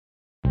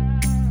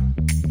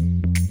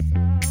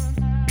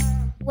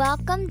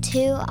Welcome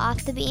to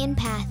Off the Beaten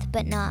Path,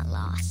 but Not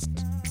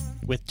Lost.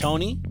 With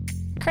Tony,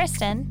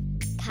 Kristen,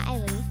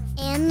 Kylie,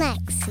 and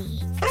Lexi.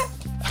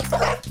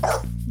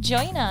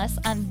 join us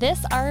on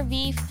this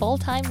RV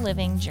full-time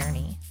living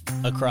journey.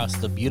 across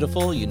the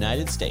beautiful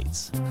United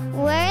States.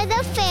 We're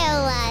the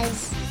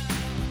Fairlas.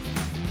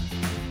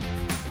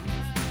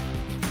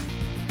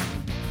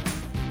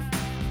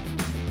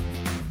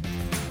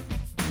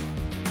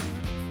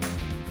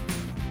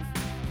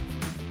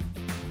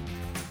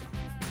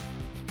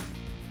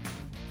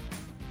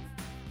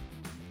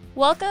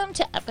 Welcome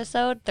to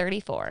episode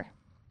 34.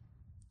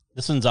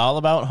 This one's all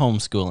about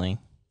homeschooling.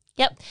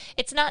 Yep,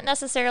 it's not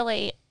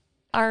necessarily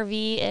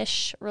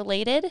RV-ish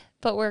related,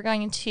 but we're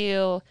going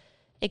to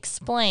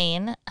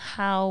explain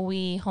how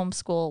we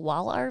homeschool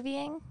while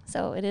RVing.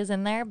 So it is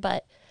in there,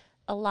 but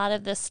a lot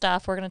of this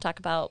stuff, we're going to talk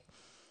about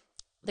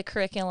the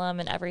curriculum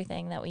and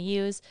everything that we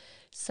use.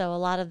 So a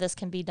lot of this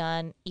can be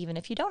done even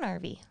if you don't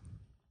RV.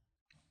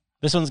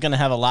 This one's going to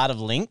have a lot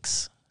of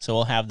links, so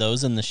we'll have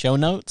those in the show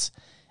notes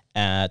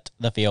at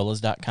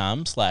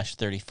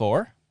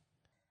thefiolas.com/34.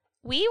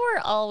 We were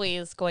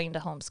always going to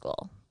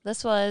homeschool.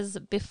 This was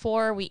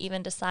before we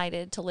even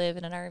decided to live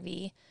in an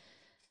RV.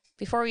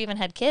 Before we even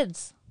had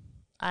kids,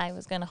 I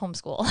was going to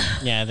homeschool.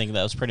 Yeah, I think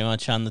that was pretty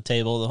much on the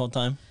table the whole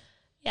time.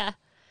 Yeah.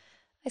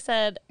 I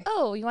said,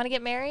 oh, you want to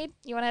get married?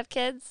 You want to have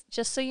kids?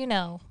 Just so you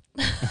know,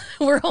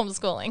 we're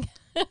homeschooling.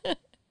 Do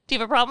you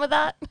have a problem with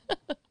that?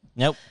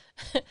 Nope.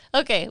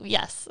 Okay,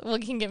 yes, we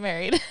can get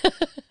married.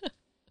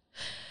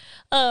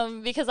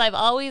 Because I've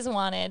always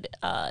wanted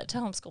to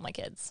homeschool my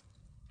kids.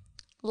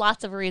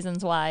 Lots of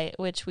reasons why,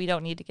 which we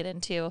don't need to get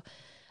into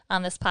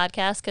on this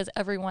podcast because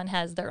everyone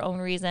has their own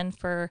reason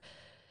for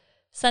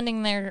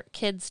sending their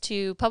kids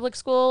to public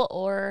school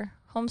or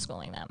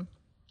homeschooling them.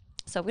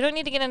 So we don't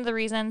need to get into the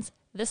reasons.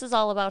 This is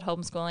all about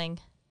homeschooling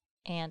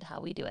and how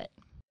we do it.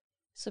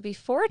 So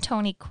before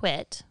Tony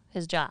quit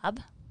his job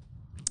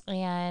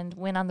and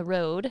went on the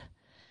road,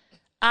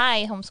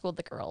 I homeschooled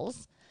the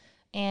girls.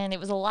 And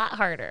it was a lot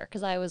harder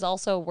because I was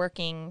also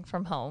working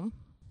from home.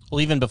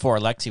 Well, even before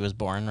Lexi was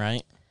born,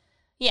 right?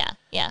 Yeah.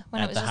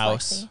 When At it was the just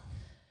house. Lexi.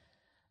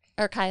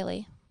 Or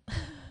Kylie.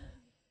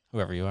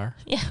 Whoever you are.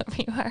 Yeah, whoever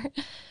you are.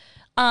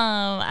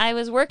 I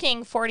was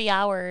working 40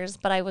 hours,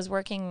 but I was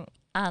working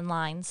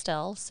online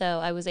still.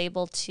 So I was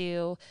able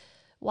to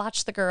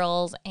watch the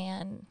girls,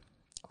 and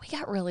we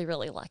got really,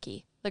 really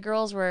lucky. The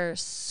girls were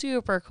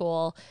super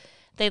cool.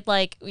 They'd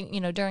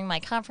during my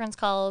conference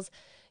calls,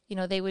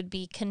 they would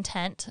be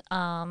content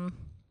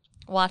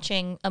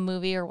watching a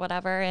movie or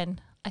whatever.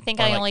 And I think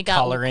I only got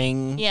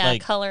coloring.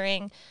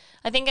 Coloring.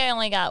 I think I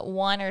only got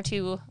one or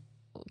two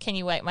 "Can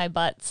you wipe my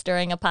butts"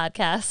 during a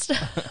podcast,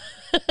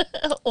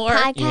 or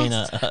You mean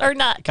or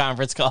not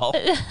conference call?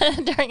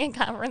 during a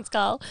conference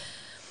call,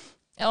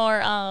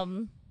 or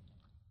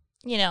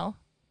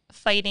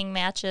fighting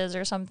matches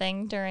or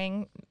something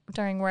during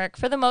work.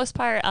 For the most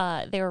part,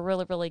 they were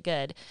really, really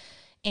good.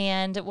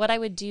 And what I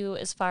would do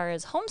as far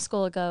as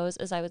homeschool goes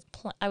is I would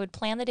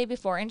plan the day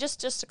before. And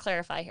just to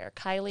clarify here,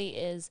 Kylie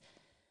is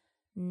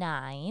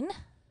 9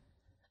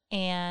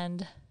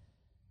 and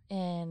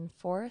in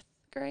 4th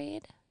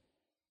grade.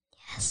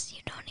 Yes,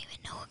 you don't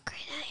even know what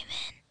grade I'm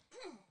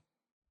in.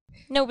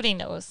 Nobody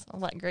knows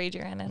what grade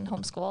you're in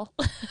homeschool.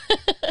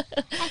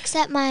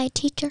 Except my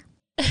teacher.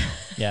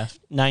 Yeah,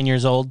 9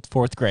 years old,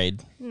 4th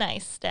grade.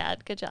 Nice,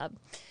 Dad. Good job.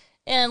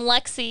 And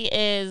Lexi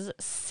is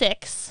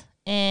 6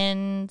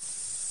 in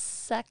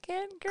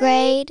 2nd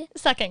grade?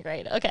 2nd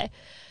grade, okay.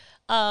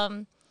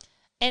 And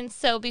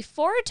so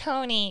before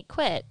Tony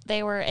quit,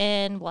 they were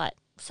in what?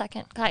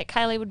 2nd?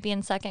 Kylie would be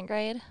in 2nd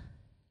grade?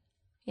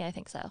 Yeah, I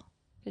think so.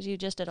 Because you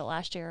just did it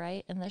last year,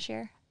 right? And this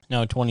year?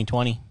 No,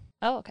 2020.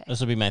 Oh, okay. This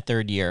will be my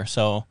 3rd year.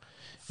 So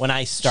when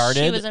I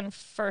started, She was in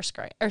 1st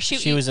grade. Or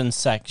she was in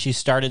she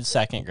started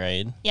 2nd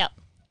grade. Yep.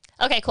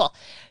 Okay, cool.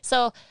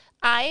 So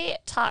I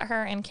taught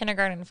her in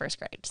kindergarten and 1st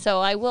grade. So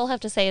I will have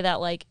to say that,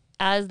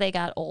 as they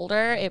got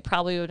older, it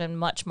probably would have been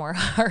much more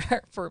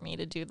harder for me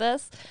to do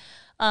this.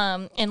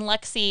 And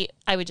Lexi,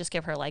 I would just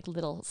give her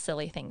little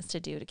silly things to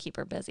do to keep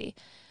her busy.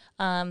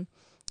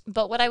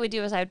 But what I would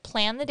do is I would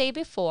plan the day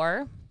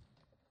before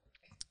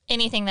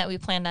anything that we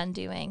planned on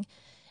doing.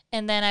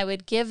 And then I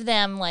would give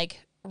them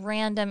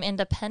random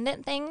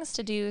independent things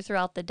to do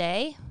throughout the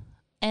day.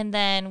 And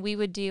then we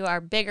would do our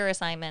bigger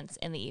assignments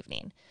in the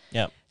evening.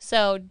 Yep.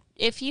 So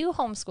if you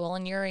homeschool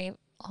and you're a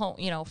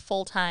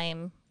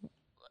full-time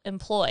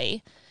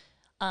employee,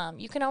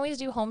 you can always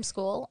do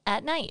homeschool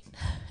at night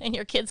and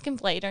your kids can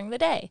play during the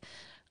day.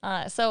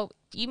 So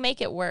you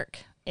make it work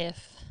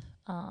if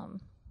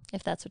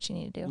that's what you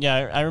need to do.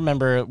 Yeah, I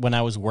remember when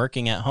I was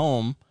working at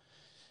home,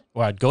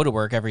 or I'd go to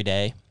work every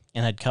day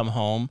and I'd come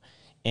home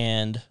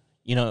and,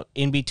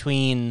 in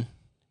between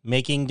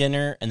making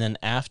dinner and then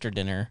after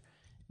dinner,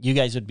 you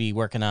guys would be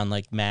working on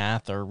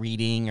math or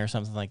reading or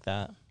something like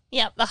that.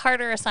 Yeah, the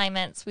harder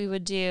assignments we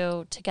would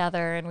do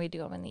together and we'd do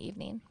them in the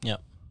evening.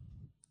 Yep.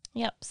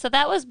 So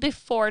that was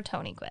before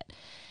Tony quit.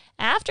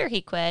 After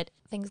he quit,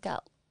 things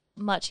got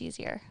much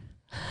easier.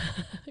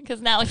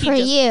 because now For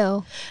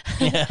you.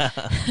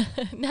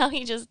 now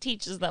he just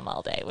teaches them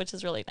all day, which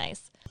is really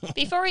nice.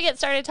 Before we get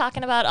started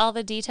talking about all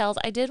the details,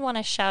 I did want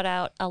to shout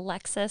out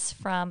Alexis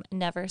from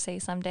Never Say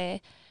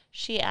Someday.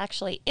 She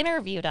actually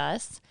interviewed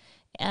us,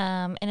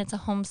 and it's a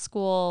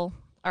homeschool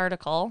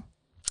article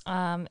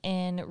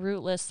in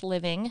Rootless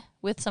Living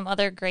with some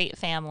other great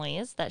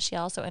families that she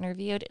also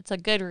interviewed. It's a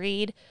good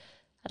read.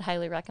 I'd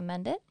highly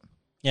recommend it.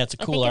 Yeah, it's a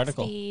cool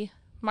article. It's the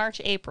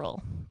March,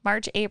 April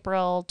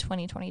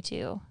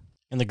 2022.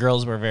 And the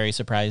girls were very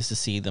surprised to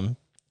see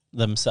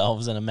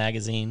themselves in a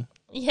magazine.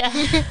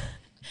 Yeah.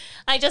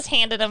 I just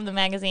handed them the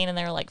magazine and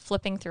they were like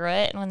flipping through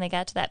it. And when they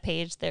got to that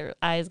page, their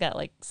eyes got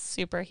like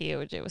super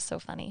huge. It was so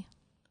funny.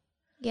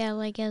 Yeah,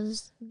 like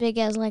as big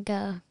as like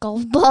a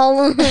golf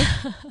ball.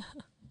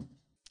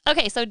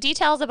 Okay, so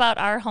details about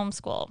our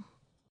homeschool.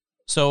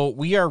 So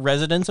we are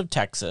residents of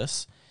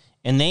Texas,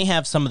 and they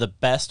have some of the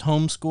best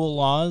homeschool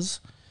laws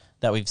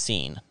that we've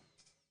seen.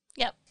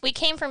 Yep. We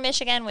came from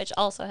Michigan, which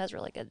also has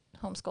really good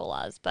homeschool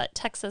laws, but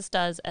Texas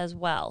does as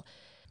well.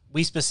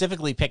 We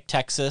specifically picked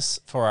Texas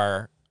for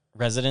our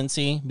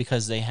residency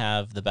because they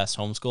have the best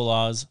homeschool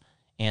laws,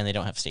 and they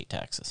don't have state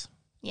taxes.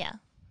 Yeah,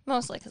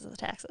 mostly because of the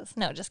taxes.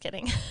 No, just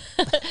kidding.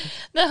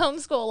 The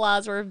homeschool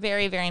laws were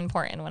very, very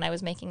important when I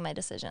was making my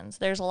decisions.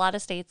 There's a lot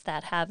of states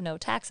that have no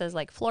taxes,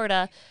 like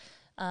Florida,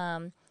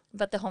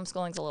 but the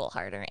homeschooling's a little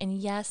harder. And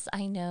yes,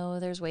 I know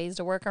there's ways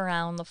to work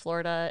around the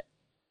Florida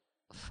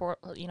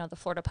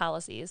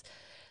policies,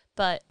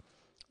 but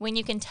when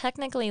you can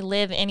technically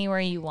live anywhere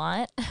you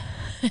want,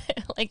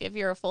 like if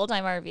you're a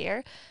full-time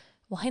RVer,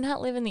 why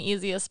not live in the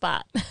easiest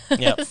spot?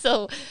 Yep.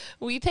 So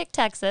we picked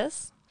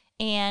Texas,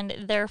 and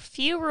their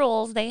few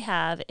rules they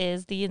have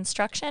is the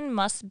instruction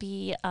must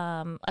be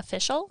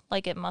official,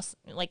 like it must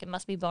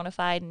be bona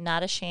fide,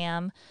 not a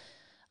sham,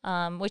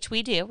 which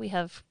we do. We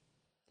have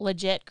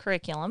legit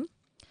curriculum.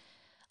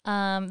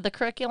 The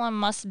curriculum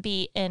must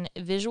be in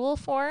visual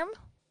form.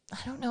 I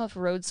don't know if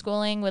road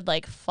schooling would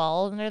like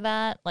fall under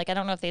that. Like, I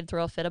don't know if they'd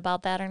throw a fit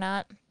about that or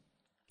not.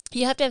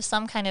 You have to have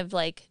some kind of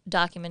like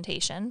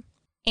documentation.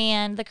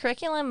 And the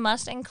curriculum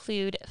must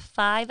include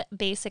 5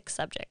 basic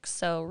subjects.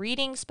 So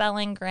reading,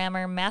 spelling,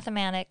 grammar,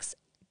 mathematics,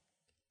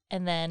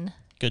 and then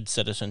Good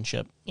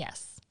citizenship.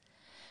 yes.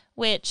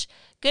 Which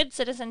good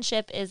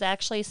citizenship is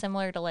actually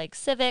similar to like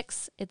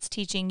civics. It's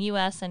teaching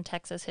U.S. and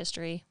Texas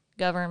history,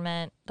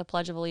 government, the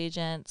Pledge of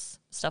Allegiance,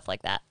 stuff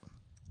like that,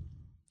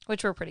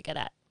 which we're pretty good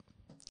at.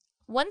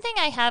 One thing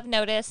I have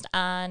noticed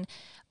on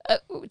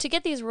to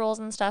get these rules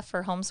and stuff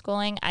for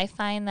homeschooling, I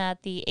find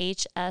that the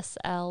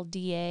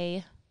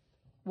HSLDA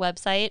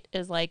website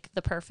is like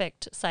the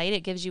perfect site.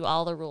 It gives you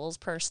all the rules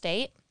per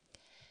state.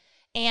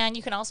 And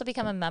you can also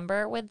become a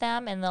member with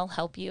them, and they'll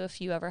help you if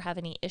you ever have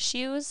any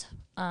issues,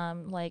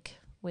 like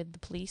with the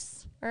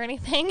police or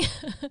anything.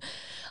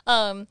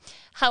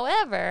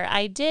 However,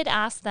 I did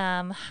ask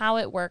them how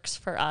it works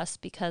for us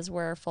because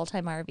we're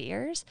full-time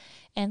RVers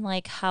and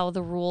like how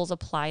the rules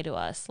apply to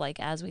us, like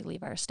as we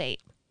leave our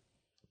state.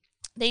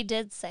 They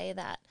did say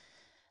that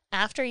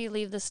after you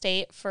leave the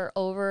state for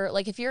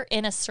like if you're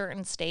in a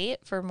certain state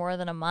for more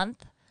than a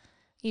month,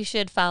 you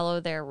should follow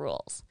their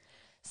rules.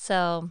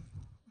 So,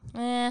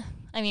 I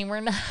mean, we're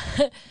not,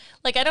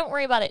 like, I don't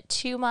worry about it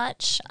too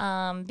much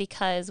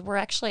because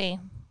we're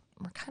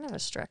kind of a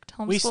strict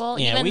homeschool.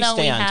 We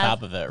stay on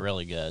top of it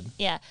really good.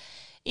 Yeah.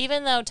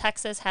 Even though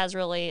Texas has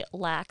really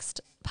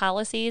laxed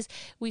policies,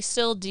 we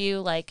still do,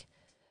 like,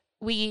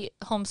 we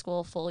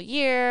homeschool full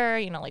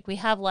year, like we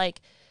have like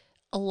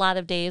a lot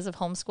of days of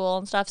homeschool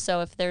and stuff.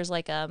 So if there's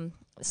like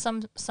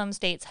some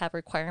states have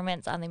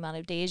requirements on the amount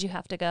of days you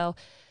have to go,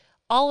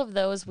 all of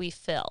those we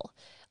fill.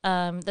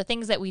 The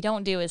things that we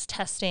don't do is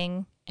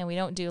testing, and we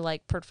don't do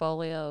like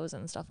portfolios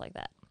and stuff like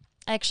that.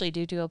 I actually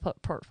do a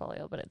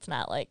portfolio, but it's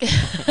not like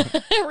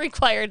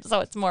required,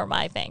 so it's more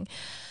my thing.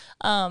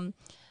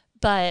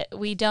 But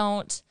we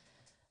don't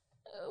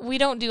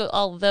do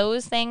all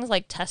those things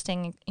like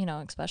testing,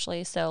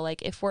 especially. So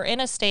like if we're in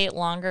a state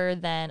longer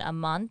than a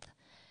month,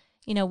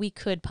 we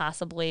could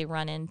possibly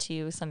run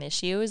into some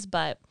issues,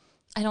 but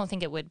I don't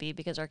think it would be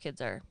because our kids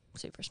are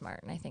super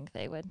smart, and I think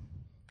they would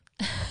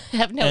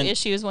have no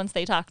issues once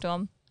they talk to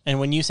them. And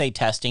when you say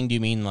testing, do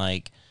you mean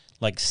like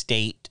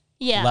state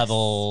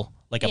level,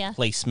 like a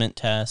placement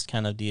test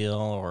kind of deal,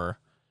 or?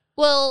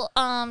 Well,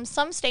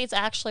 some states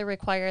actually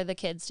require the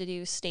kids to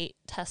do state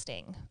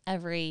testing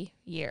every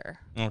year.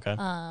 Okay.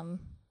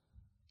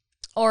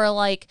 Or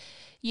like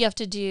you have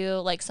to do,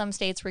 like some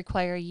states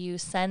require you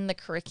send the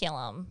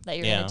curriculum that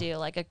you're going to do,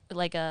 like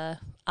a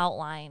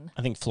outline.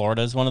 I think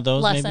Florida is one of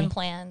those. Lesson maybe?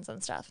 plans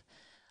and stuff.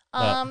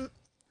 I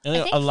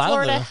think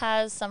Florida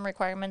has some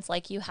requirements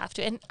like you have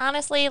to. And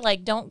honestly,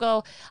 like don't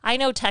go. I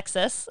know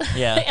Texas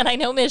and I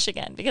know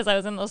Michigan because I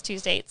was in those 2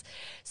 states.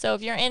 So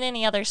if you're in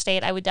any other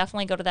state, I would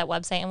definitely go to that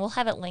website, and we'll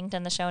have it linked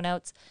in the show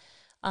notes.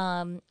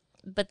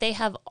 But they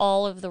have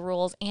all of the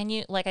rules, and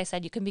you, like I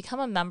said, you can become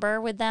a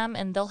member with them,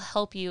 and they'll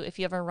help you if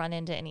you ever run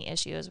into any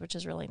issues, which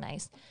is really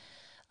nice.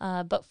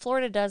 But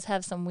Florida does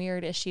have some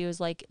weird issues.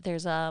 Like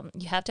there's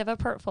you have to have a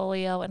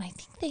portfolio, and I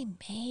think they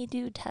may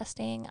do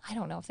testing. I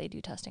don't know if they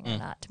do testing or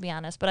not, to be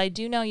honest. But I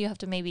do know you have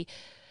to maybe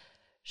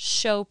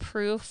show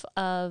proof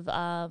of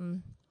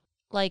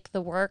like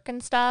the work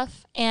and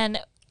stuff. And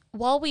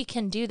while we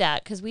can do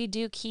that, because we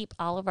do keep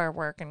all of our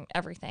work and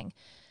everything,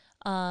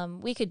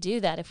 we could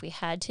do that if we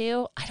had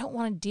to. I don't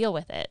want to deal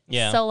with it.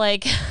 Yeah. So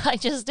like, I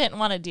just didn't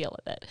want to deal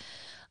with it.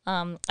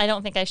 I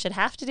don't think I should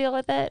have to deal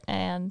with it,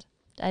 and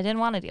I didn't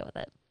want to deal with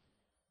it.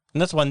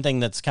 And that's one thing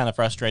that's kind of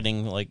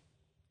frustrating, like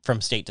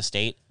from state to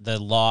state. The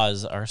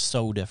laws are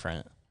so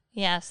different.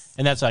 Yes.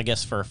 And that's, I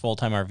guess, for a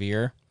full-time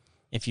RVer.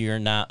 If you're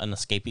not an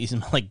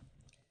escapism like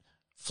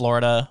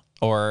Florida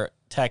or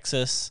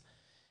Texas,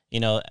 you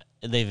know,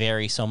 they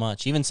vary so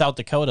much. Even South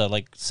Dakota,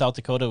 like South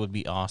Dakota would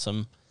be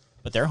awesome,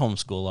 but their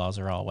homeschool laws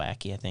are all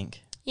wacky, I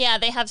think. Yeah,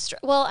 they have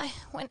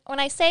when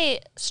I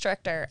say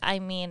stricter, I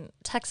mean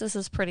Texas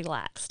is pretty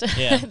laxed.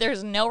 Yeah.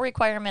 There's no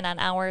requirement on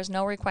hours,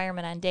 no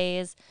requirement on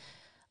days.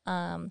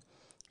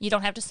 You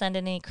don't have to send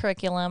any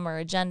curriculum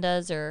or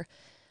agendas or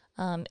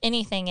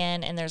anything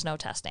in, and there's no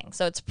testing.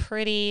 So it's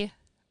pretty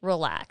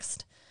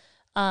relaxed.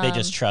 They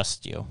just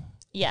trust you.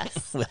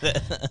 Yes. With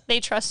it. They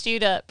trust you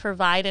to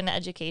provide an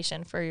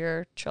education for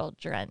your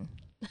children.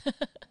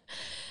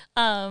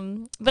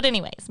 But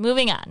anyways,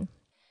 moving on.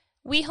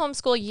 We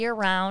homeschool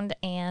year-round,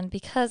 and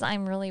because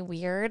I'm really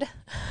weird,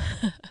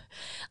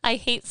 I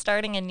hate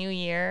starting a new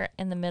year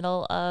in the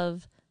middle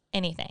of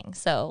anything.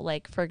 So,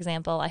 like, for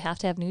example, I have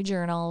to have new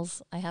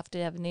journals. I have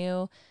to have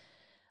new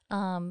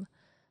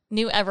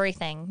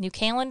everything. New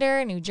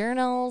calendar, new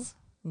journals,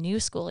 new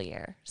school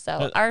year.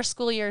 So our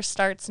school year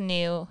starts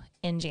new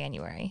in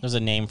January. There's a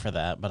name for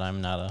that, but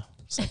I'm not a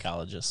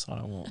psychologist, so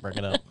I won't bring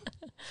it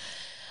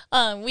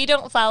up. We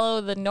don't follow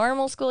the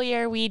normal school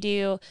year. We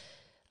do...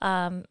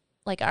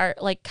 like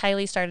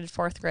Kylie started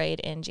 4th grade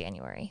in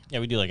January. Yeah,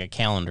 we do like a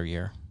calendar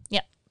year.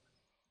 Yep.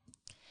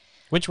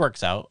 Which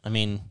works out. I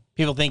mean,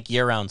 people think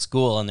year-round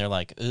school, and they're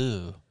like,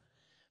 ooh.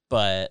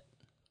 But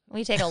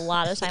we take a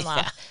lot of time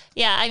off.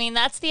 Yeah, I mean,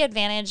 that's the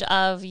advantage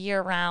of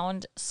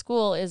year-round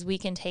school is we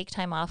can take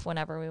time off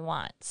whenever we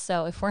want.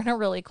 So if we're in a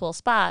really cool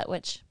spot,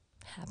 which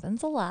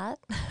happens a lot.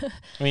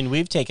 I mean,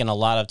 we've taken a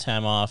lot of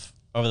time off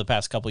over the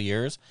past couple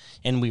years,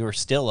 and we were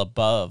still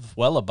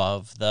well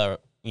above the,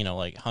 you know,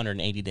 like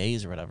 180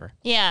 days or whatever.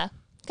 Yeah,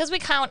 because we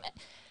count.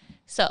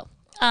 So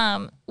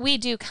we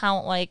do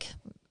count like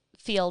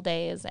field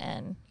days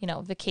and, you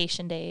know,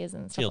 vacation days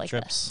and stuff Field like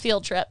trips. that.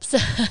 Field trips.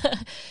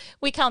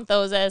 We count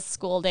those as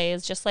school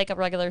days, just like a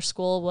regular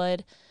school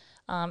would.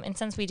 And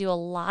since we do a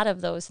lot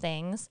of those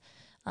things,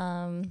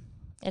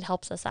 it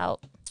helps us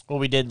out. Well,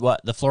 we did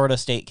the Florida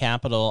State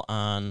Capitol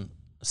on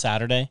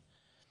Saturday,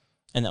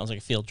 and that was like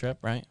a field trip,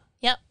 right?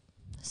 Yep.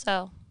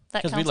 So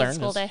that Because we counts as learned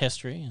school day.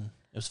 history, and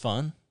it was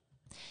fun.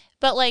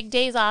 But like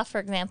days off, for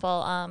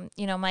example,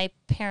 you know, my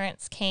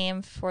parents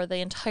came for the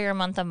entire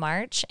month of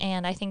March,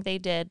 and I think they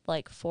did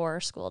like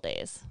 4 school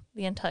days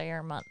the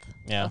entire month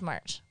of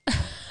March.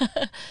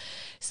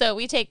 So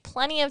we take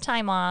plenty of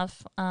time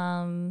off,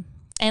 and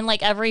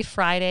like every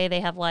Friday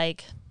they have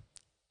like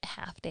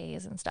half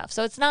days and stuff.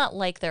 So it's not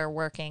like they're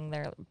working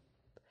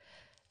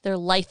their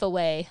life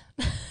away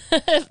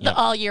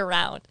all year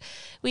round.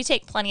 We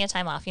take plenty of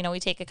time off. You know,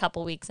 we take a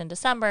couple weeks in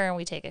December, and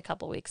we take a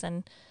couple weeks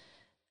in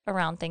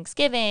around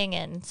Thanksgiving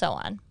and so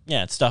on.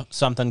 Yeah, it's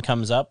something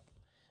comes up,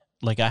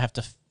 like I have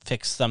to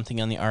fix something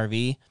on the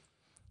RV.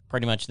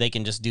 Pretty much they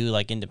can just do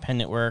like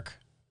independent work,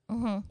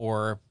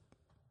 or,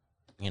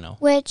 you know.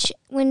 Which,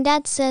 when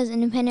Dad says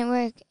independent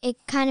work, it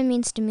kind of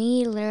means to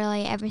me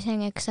literally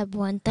everything except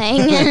one thing.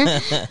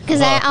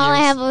 Because all I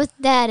have with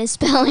Dad is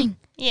spelling.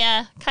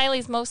 Yeah,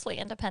 Kylie's mostly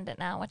independent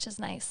now, which is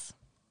nice.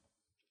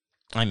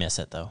 I miss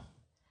it, though.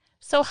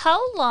 So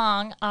how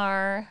long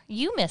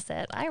you miss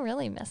it? I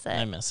really miss it.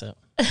 I miss it.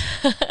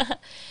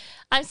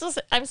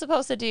 I'm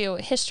supposed to do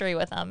history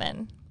with them,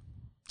 and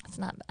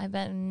I've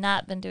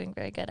not been doing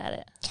very good at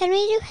it. Can we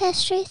do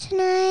history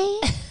tonight?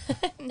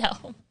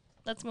 No.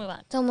 Let's move on.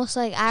 It's almost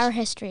like our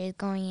history is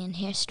going in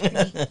history.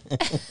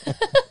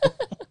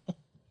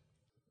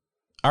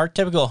 Our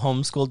typical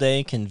homeschool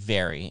day can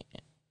vary,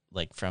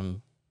 like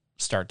from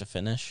start to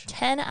finish.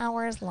 10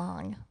 hours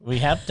long. We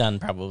have done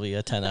probably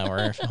a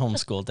 10-hour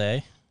homeschool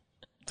day.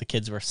 The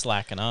kids were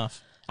slacking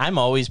off. I'm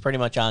always pretty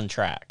much on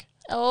track.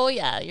 Oh,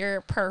 yeah.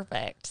 You're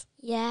perfect.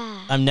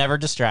 Yeah. I'm never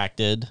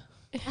distracted.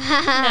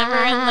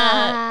 Never in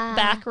the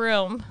back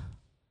room.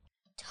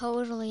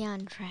 Totally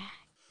on track.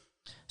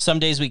 Some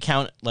days we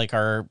count like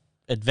our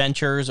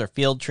adventures or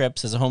field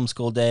trips as a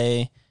homeschool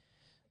day.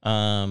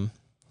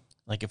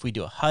 Like if we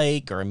do a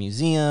hike or a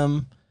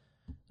museum,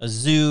 a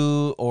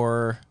zoo,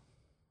 or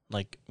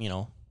like, you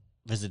know,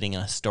 visiting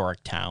a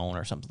historic town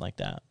or something like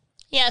that.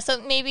 Yeah,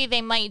 so maybe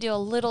they might do a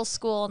little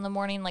school in the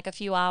morning, like a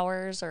few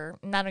hours, or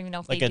I don't even know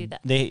if they do that.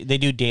 They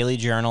do daily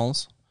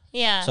journals.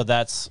 Yeah. So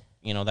that's,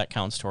 you know, that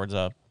counts towards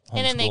a homeschool.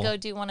 And then they go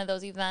do one of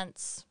those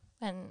events,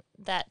 and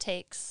that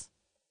takes,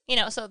 you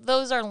know, so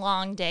those are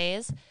long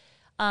days.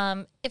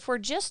 If we're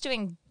just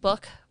doing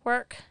book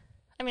work,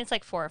 I mean, it's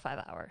like 4 or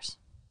 5 hours.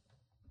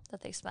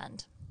 that they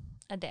spend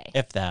a day.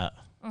 If that.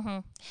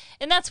 And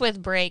that's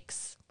with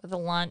breaks, with a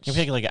lunch. You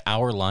take like an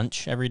hour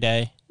lunch every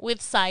day. With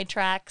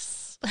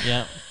sidetracks.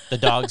 Yeah. The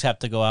dogs have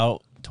to go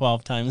out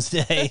 12 times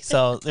a day,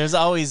 so there's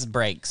always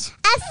breaks.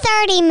 A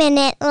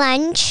 30-minute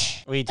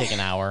lunch. We take an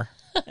hour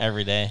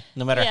every day.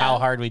 No matter how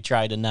hard we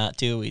try to not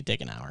to, we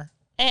take an hour.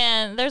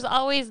 And there's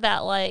always that,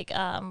 like,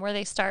 where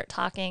they start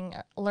talking,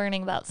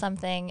 learning about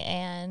something,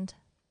 and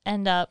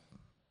end up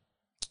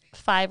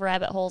 5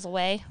 rabbit holes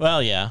away.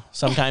 Well, yeah.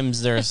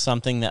 Sometimes there's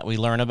something that we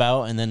learn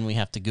about, and then we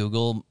have to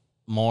Google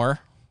more,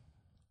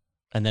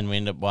 and then we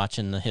end up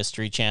watching the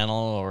History Channel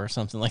or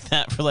something like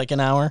that for like an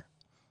hour.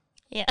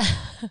 Yeah.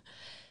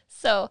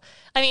 So,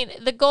 I mean,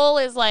 the goal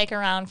is like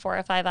around 4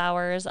 or 5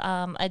 hours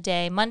a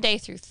day, Monday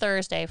through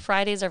Thursday.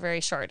 Fridays are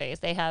very short days.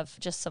 They have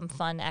just some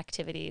fun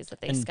activities that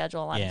they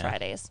schedule on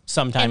Fridays.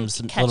 Sometimes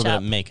a little bit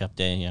of makeup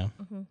day, yeah.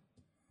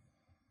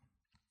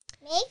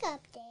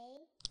 Makeup day.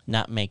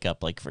 Not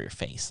makeup like for your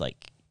face,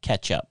 like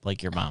ketchup,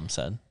 like your mom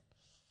said.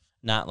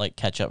 Not like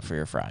ketchup for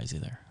your fries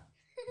either.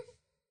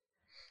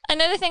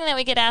 Another thing that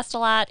we get asked a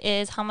lot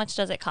is how much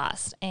does it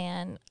cost?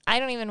 And I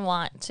don't even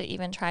want to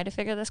even try to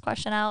figure this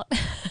question out.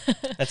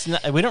 That's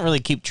not. We don't really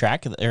keep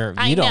track of it. Or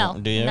I you know.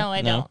 don't, do you? No,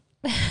 I don't.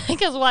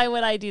 Because why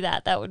would I do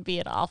that? That would be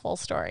an awful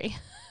story.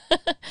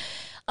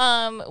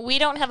 We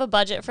don't have a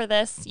budget for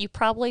this. You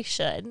probably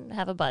should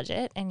have a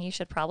budget, and you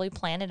should probably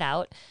plan it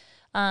out.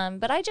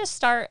 But I just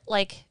start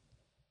like,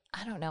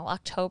 I don't know,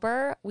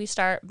 October. We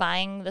start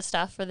buying the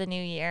stuff for the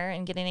new year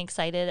and getting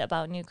excited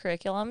about new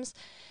curriculums.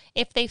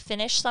 If they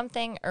finish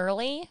something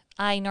early,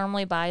 I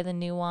normally buy the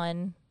new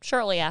one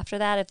shortly after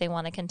that if they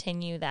want to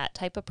continue that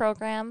type of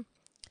program.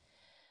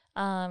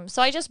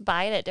 So I just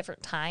buy it at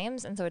different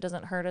times, and so it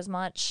doesn't hurt as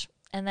much.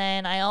 And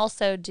then I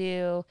also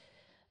do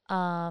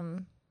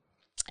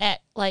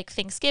at like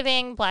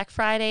Thanksgiving, Black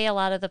Friday, a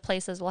lot of the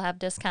places will have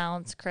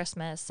discounts,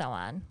 Christmas, so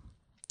on.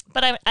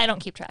 But I don't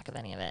keep track of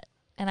any of it.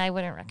 And I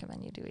wouldn't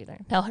recommend you do either.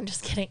 No, I'm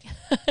just kidding.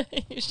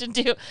 You should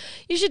do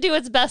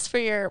what's best for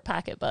your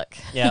pocketbook.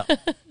 Yeah.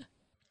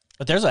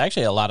 But there's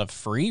actually a lot of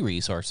free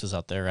resources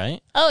out there,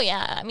 right? Oh,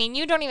 yeah. I mean,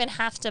 you don't even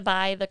have to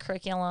buy the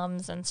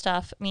curriculums and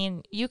stuff. I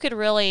mean, you could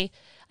really,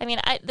 I mean,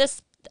 I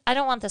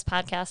don't want this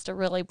podcast to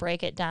really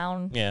break it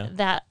down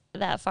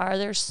that far.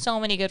 There's so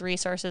many good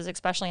resources,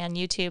 especially on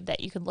YouTube,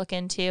 that you could look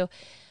into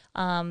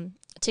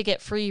to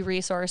get free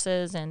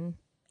resources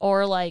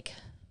or like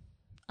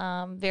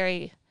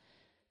very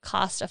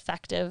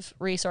cost-effective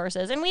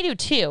resources. And we do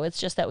too. It's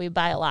just that we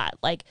buy a lot.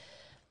 Like,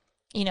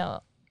 you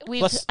know,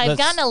 I've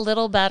gotten a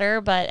little better,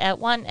 but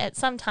at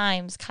some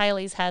times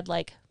Kylie's had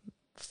like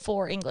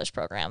 4 English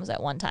programs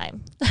at one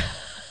time.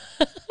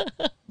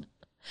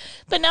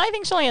 But now I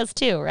think she only has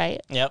 2,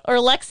 right? Yep. Or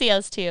Lexi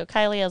has 2.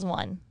 Kylie has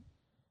 1.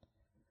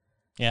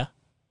 Yeah.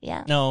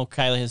 Yeah. No,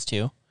 Kylie has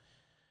 2.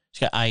 She's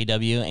got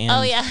IEW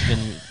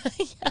and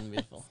been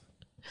beautiful.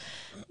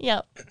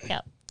 Yep.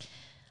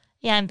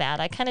 Yeah, I'm bad.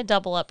 I kind of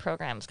double up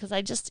programs because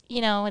I just,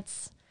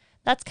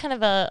 that's kind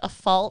of a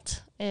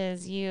fault,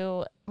 is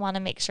you want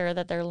to make sure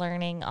that they're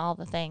learning all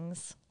the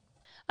things.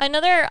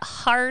 Another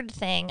hard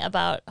thing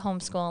about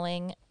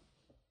homeschooling,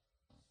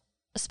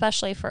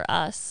 especially for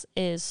us,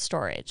 is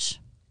storage.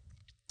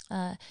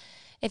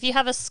 If you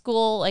have a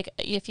school, like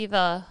if you have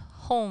a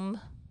home,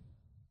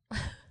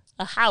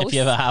 a house. If you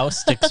have a house,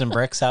 sticks and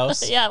bricks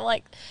house. Yeah,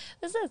 like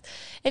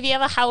if you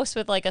have a house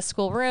with like a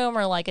school room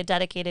or like a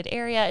dedicated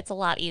area, it's a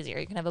lot easier.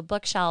 You can have a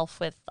bookshelf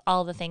with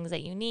all the things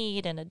that you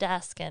need and a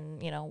desk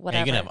and, whatever. Yeah,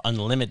 you can have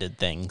unlimited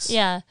things.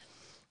 Yeah.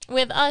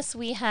 With us,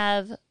 we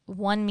have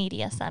one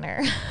media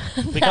center.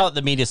 We call it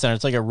the media center.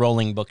 It's like a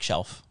rolling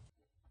bookshelf.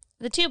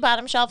 The 2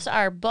 bottom shelves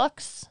are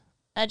books,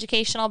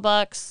 educational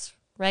books,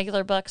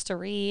 regular books to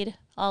read,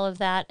 all of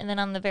that. And then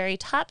on the very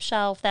top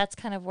shelf, that's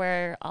kind of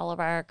where all of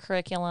our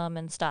curriculum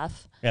and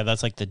stuff. Yeah,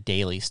 that's like the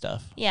daily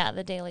stuff. Yeah,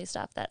 the daily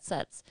stuff that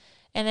sits.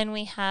 And then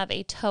we have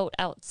a tote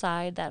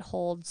outside that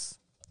holds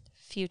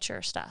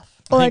future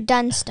stuff. Or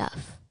done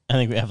stuff. I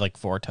think we have like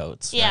 4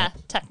 totes. Yeah,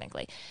 right?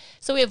 technically.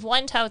 So we have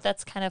one tote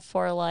that's kind of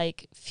for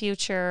like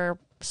future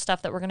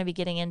stuff that we're going to be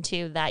getting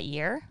into that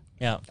year.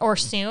 Yeah. Or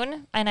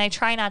soon. And I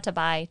try not to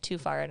buy too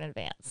far in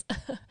advance.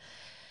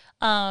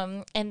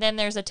 And then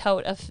there's a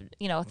tote of,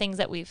 things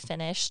that we've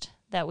finished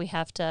that we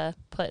have to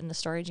put in the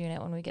storage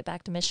unit when we get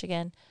back to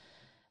Michigan.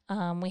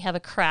 We have a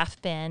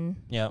craft bin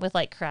with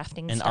like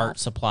crafting and stuff. art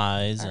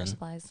supplies. Art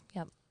supplies,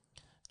 yep.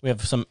 We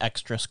have some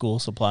extra school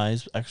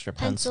supplies, extra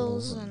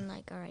pencils and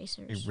like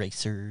erasers.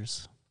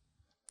 Erasers.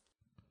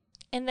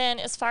 And then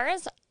as far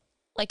as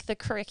like the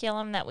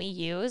curriculum that we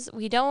use,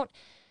 we don't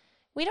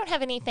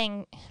have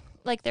anything,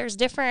 like there's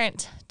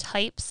different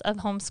types of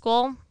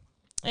homeschool,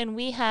 and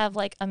we have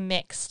like a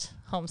mixed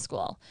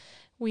homeschool.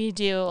 We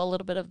do a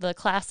little bit of the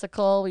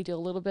classical, we do a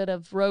little bit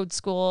of road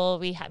school.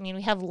 We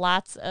have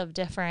lots of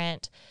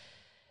different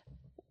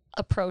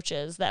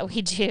approaches that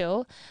we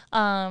do.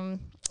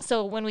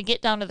 So when we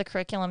get down to the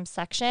curriculum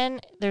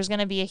section, there's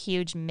going to be a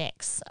huge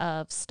mix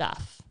of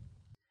stuff.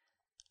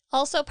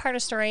 Also, part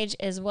of storage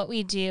is what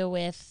we do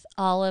with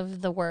all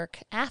of the work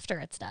after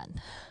it's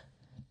done.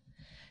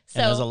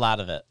 And there's a lot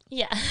of it.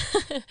 Yeah.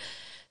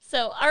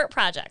 So art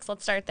projects,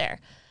 let's start there.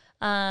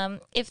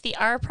 If the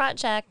art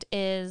project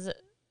is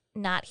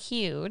not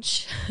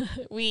huge,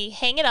 we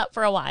hang it up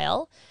for a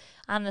while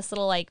on this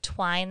little like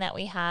twine that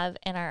we have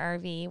in our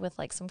RV with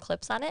like some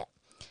clips on it.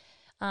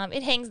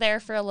 It hangs there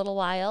for a little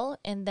while,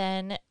 and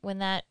then when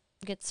that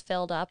gets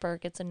filled up or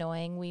gets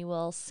annoying, we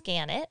will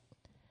scan it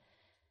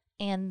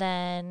and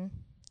then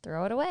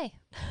throw it away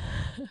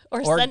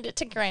or send it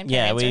to grandparents.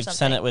 Yeah, we've we've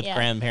sent it with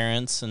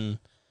grandparents, and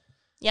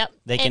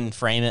they can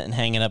frame it and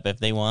hang it up if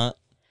they want.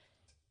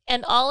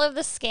 And all of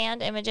the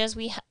scanned images,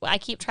 I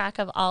keep track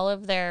of all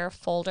of their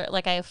folder.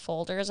 Like I have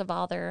folders of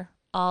all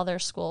their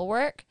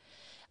schoolwork.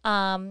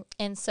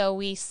 And so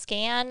we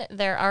scan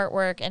their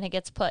artwork and it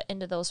gets put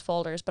into those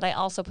folders, but I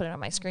also put it on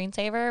my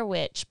screensaver,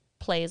 which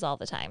plays all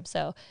the time.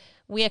 So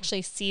we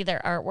actually see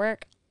their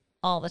artwork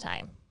all the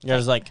time.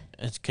 There's like,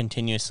 it's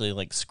continuously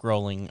like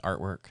scrolling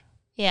artwork.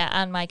 Yeah,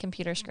 on my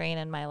computer screen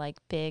and my like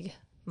big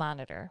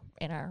monitor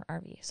in our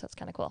RV. So it's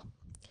kind of cool.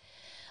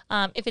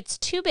 If it's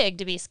too big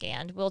to be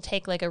scanned, we'll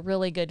take like a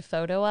really good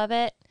photo of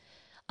it,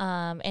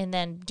 and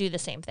then do the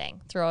same thing.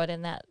 Throw it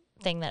in that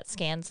thing that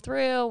scans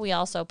through. We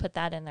also put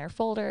that in their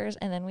folders,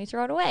 and then we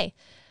throw it away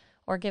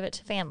or give it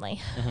to family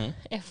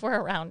if we're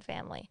around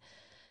family.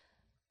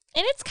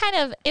 And it's kind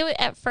of,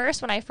 at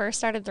first, when I first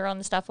started throwing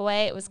the stuff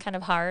away, it was kind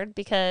of hard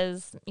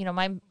because, you know,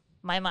 my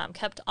mom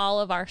kept all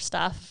of our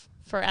stuff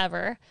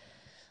forever.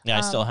 Yeah,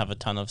 I still have a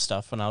ton of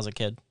stuff when I was a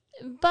kid.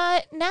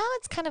 But now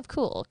it's kind of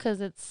cool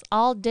because it's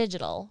all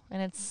digital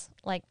and it's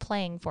like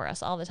playing for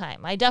us all the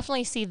time. I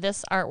definitely see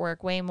this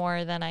artwork way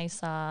more than I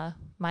saw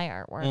my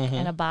artwork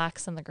in a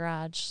box in the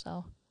garage.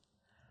 So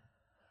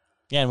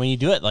yeah, and when you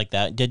do it like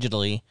that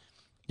digitally,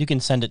 you can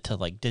send it to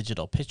like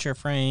digital picture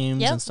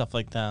frames and stuff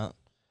like that.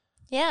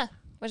 Yeah,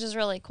 which is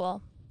really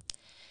cool.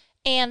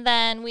 And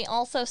then we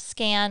also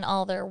scan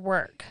all their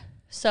work.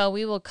 So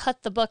we will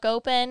cut the book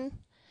open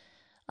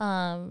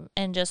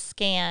and just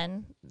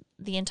scan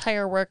the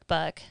entire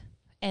workbook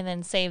and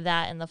then save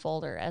that in the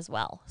folder as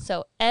well.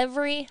 So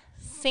every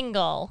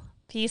single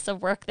piece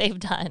of work they've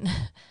done,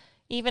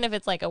 even if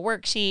it's like a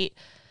worksheet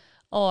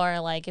or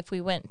like if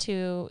we went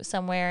to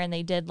somewhere and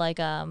they did like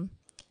scavenger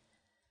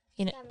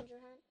hunt.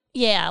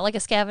 Yeah, like a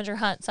scavenger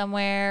hunt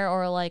somewhere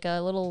or like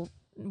a little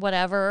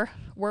whatever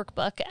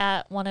workbook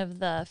at one of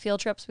the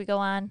field trips we go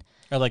on.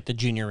 Or like the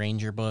Junior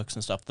Ranger books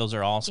and stuff. Those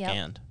are all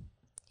scanned.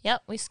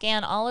 Yep, we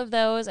scan all of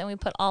those and we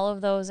put all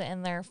of those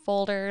in their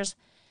folders,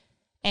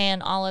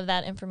 and all of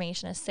that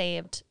information is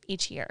saved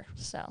each year.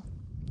 So,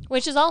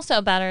 which is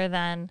also better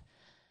than,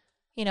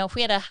 you know, if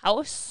we had a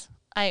house,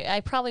 I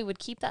probably would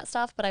keep that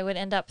stuff, but I would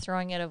end up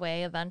throwing it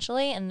away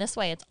eventually. And this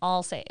way it's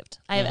all saved.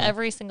 I have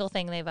every single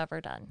thing they've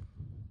ever done.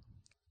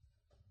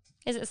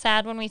 Is it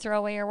sad when we throw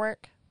away your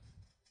work?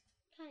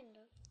 Kind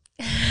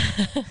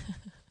of.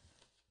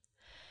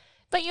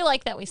 But you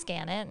like that we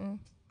scan it and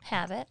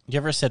have it. Do you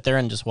ever sit there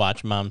and just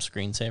watch Mom's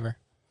screensaver?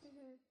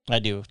 I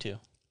do too.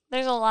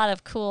 There's a lot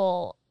of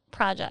cool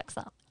projects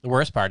on. The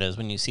worst part is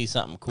when you see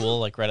something cool,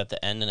 like right at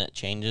the end, and it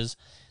changes,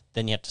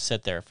 then you have to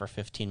sit there for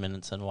 15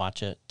 minutes and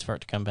watch it for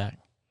it to come back.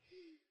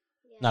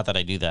 Yeah. Not that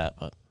I do that,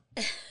 but.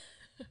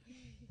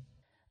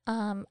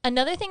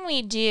 Another thing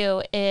we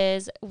do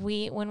is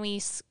when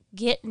we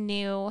get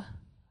new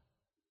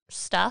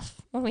stuff,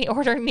 when we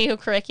order new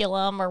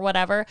curriculum or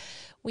whatever,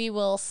 we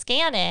will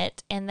scan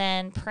it and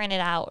then print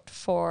it out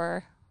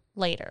for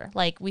later.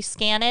 Like we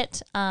scan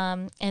it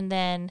and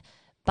then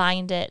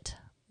bind it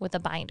with a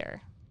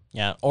binder.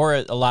 Yeah, or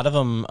a lot of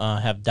them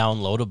have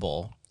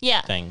downloadable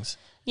things.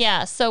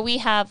 Yeah, so we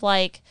have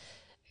like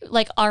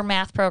our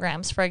math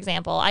programs, for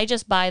example. I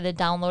just buy the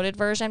downloaded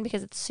version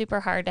because it's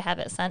super hard to have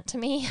it sent to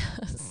me.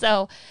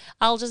 So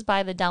I'll just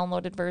buy the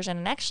downloaded version.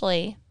 And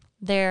actually,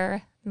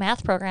 their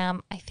math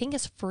program, I think,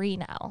 is free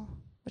now,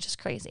 which is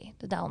crazy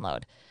to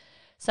download.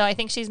 So I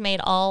think she's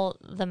made all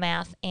the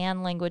math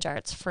and language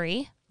arts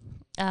free.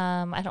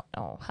 I don't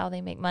know how they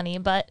make money,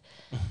 but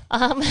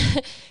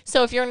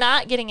so if you're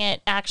not getting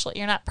it, actually,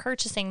 you're not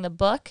purchasing the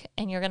book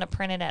and you're going to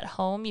print it at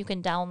home, you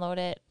can download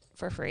it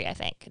for free, I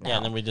think. Now. Yeah,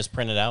 and then we just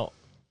print it out.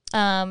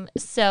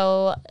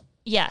 So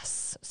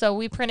yes, so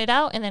we print it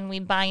out and then we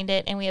bind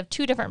it, and we have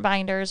two different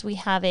binders. We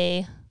have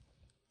a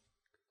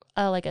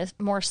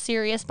more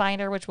serious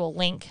binder, which we'll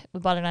link. We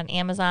bought it on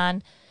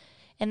Amazon,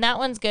 and that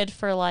one's good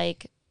for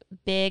like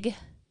big.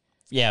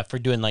 Yeah, for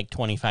doing like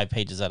 25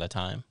 pages at a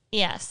time.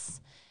 Yes.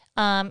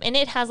 And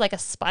it has like a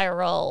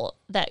spiral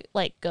that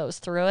like goes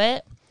through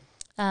it.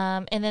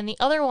 And then the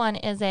other one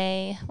is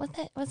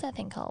what's that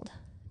thing called?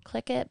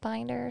 Click It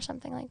binder or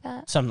something like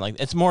that. Something like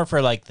it's more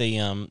for like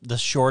the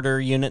shorter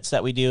units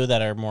that we do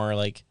that are more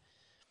like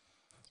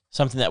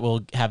something that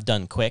we'll have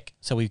done quick,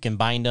 so we can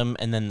bind them,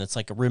 and then it's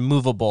like a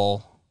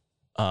removable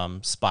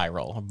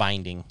spiral or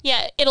binding.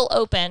 Yeah, it'll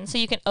open, so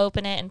you can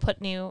open it and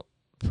put new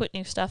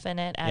stuff in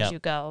it as you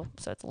go,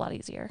 so it's a lot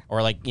easier.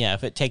 Or like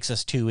if it takes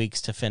us 2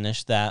 weeks to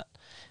finish that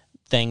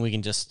thing, I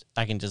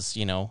can just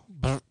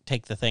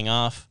take the thing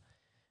off,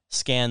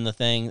 scan the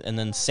thing, and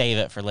then save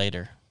it for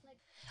later.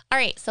 All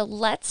right, so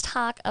let's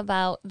talk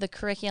about the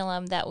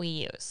curriculum that we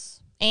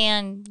use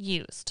and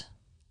used.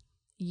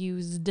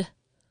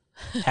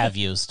 Have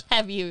used.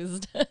 Have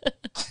used.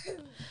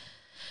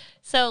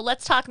 So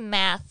let's talk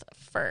math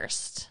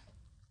first.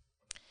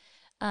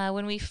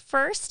 When we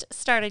first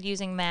started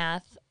using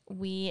math,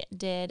 we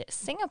did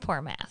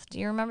Singapore math. Do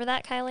you remember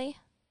that, Kylie?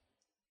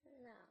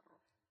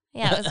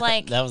 Yeah, it was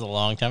like that was a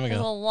long time ago. It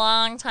was a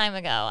long time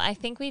ago. I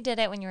think we did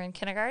it when you were in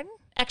kindergarten.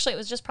 Actually, it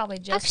was just probably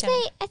just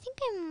I think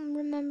I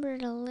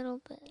remembered a little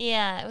bit.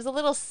 Yeah, it was a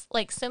little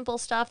like simple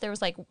stuff. There was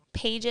like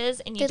pages,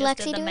 and you Did just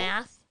Lexi did the do it?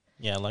 math.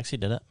 Yeah, Lexi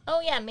did it. Oh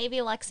yeah, maybe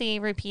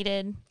Lexi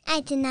repeated. I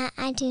do not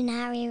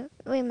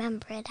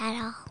remember it at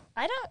all.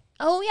 I don't.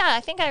 Oh yeah, I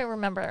think I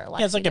remember. Lexi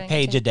Yeah, it's like a doing it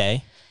page too. a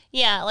day.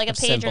 Yeah, like a of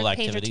page simple or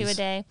page or two a activities.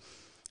 day.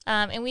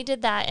 And we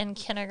did that in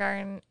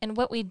kindergarten. And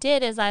what we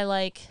did is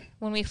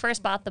when we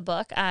first bought the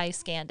book, I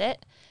scanned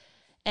it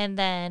and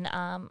then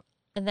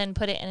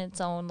put it in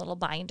its own little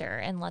binder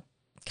and let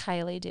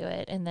Kylie do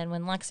it. And then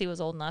when Lexi was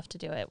old enough to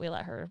do it,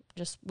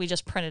 we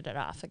just printed it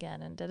off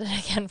again and did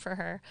it again for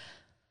her.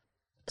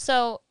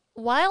 So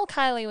while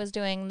Kylie was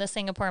doing the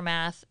Singapore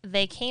math,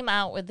 they came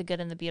out with the Good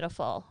and the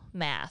Beautiful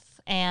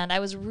math. And I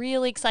was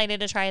really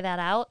excited to try that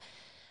out.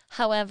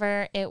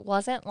 However, it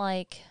wasn't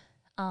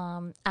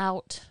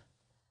out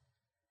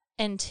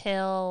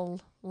until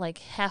like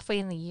halfway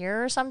in the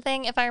year or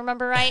something, if I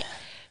remember right.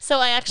 So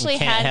I actually We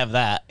can't have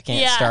that.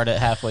 Can't start it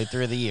halfway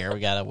through the year.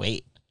 We gotta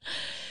wait.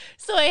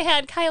 So I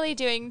had Kylie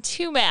doing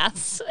 2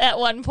 maths at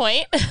one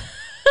point.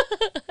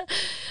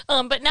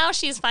 But now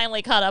she's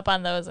finally caught up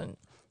on those,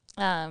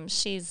 and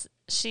she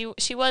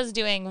was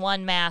doing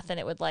 1 math,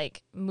 and it would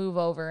like move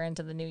over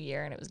into the new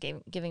year, and it was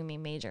giving me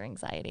major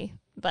anxiety.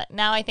 But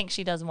now I think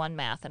she does 1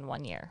 math in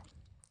 1 year,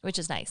 which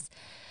is nice.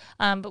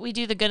 But we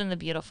do the Good and the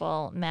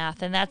Beautiful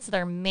math, and that's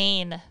their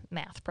main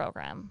math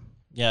program.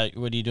 Yeah,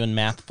 what are you doing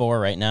math for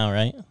right now,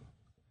 right?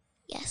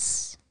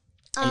 Yes.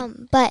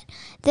 But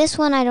this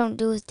one I don't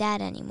do with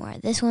Dad anymore.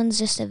 This one's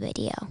just a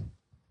video.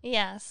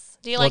 Yes.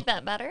 Do you like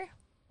that better?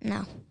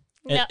 No.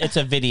 No. It's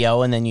a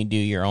video, and then you do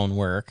your own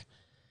work.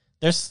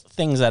 There's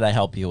things that I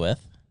help you with.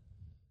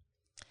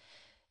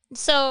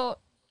 So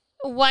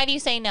why do you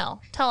say no?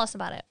 Tell us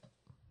about it.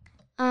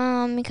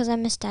 Because I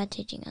miss Dad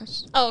teaching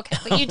us. Oh, okay.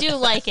 But you do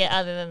like it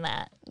other than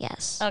that.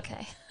 Yes.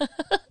 Okay.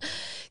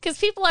 Because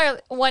people are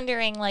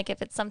wondering, like,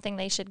 if it's something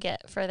they should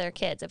get for their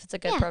kids, if it's a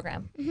good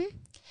program. Mm-hmm.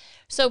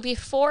 So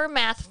before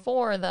Math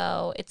 4,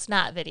 though, it's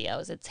not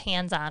videos. It's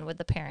hands-on with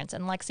the parents.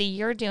 And, Lexi,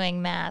 you're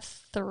doing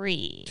Math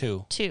 3.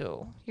 2.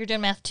 2. You're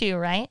doing Math 2,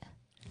 right?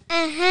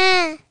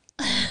 Uh-huh.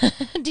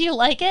 Do you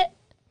like it?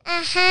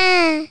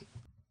 Uh-huh.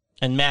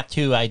 And math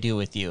 2, I do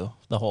with you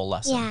the whole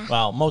lesson. Yeah.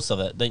 Well, most of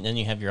it. Then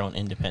you have your own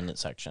independent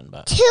section.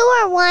 But 2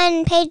 or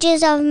 1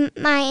 pages of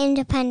my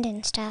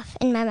independent stuff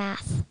in my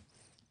math.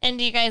 And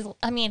do you guys,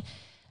 I mean,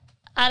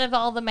 out of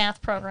all the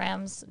math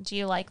programs, do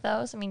you like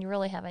those? I mean, you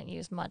really haven't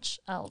used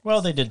much else.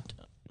 well, they did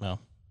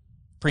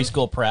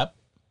preschool prep.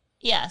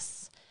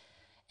 Yes.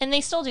 And they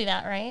still do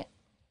that, right?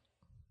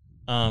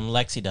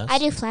 Lexi does. I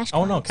do flashcards.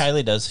 Oh no,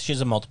 Kylie does.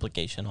 She's a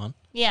multiplication one.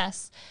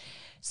 Yes.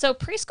 So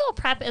preschool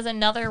prep is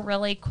another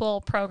really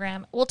cool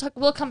program.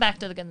 We'll come back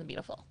to the Good and the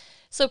Beautiful.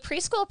 So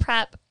preschool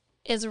prep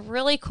is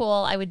really cool.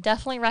 I would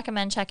definitely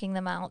recommend checking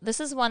them out. This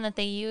is one that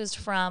they used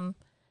from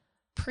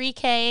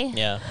pre-K.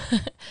 Yeah.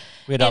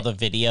 We had all the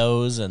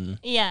videos and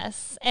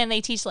Yes. And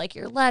they teach like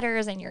your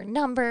letters and your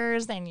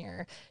numbers and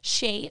your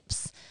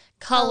shapes,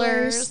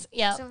 colors.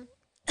 Yeah.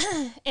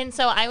 And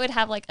so I would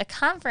have like a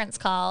conference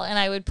call, and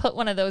I would put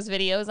one of those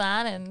videos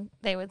on, and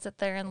they would sit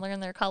there and learn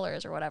their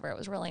colors or whatever. It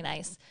was really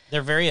nice.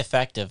 they're very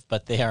effective,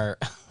 but they are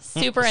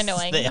Super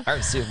annoying. They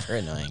are super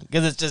annoying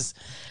because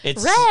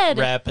it's Red.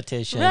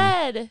 repetition.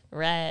 Red,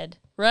 red,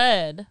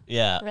 red,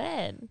 Yeah.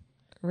 red,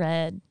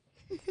 red,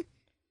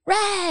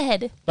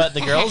 red. But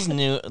the girls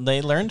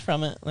they learned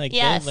from it. Like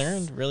Yes. they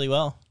learned really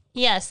well.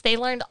 Yes, they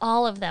learned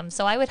all of them.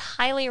 So I would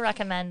highly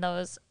recommend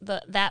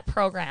that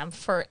program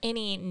for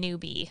any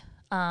newbie,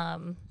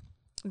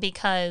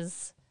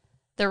 because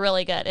they're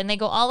really good, and they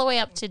go all the way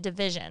up to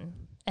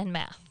division and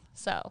math.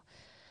 So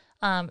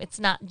it's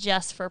not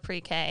just for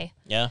pre-K.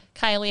 Yeah.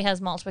 Kylie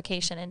has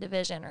multiplication and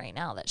division right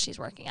now that she's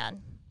working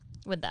on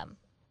with them.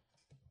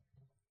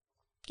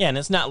 Yeah, and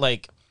it's not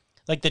like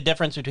the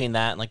difference between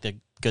that and like the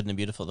Good and the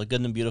Beautiful. The Good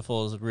and the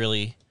Beautiful is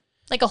really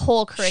Like a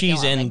whole curriculum.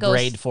 she's in that goes-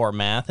 grade 4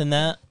 math in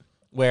that,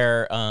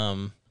 where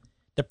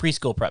the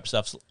preschool prep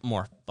stuff's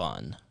more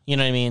fun. You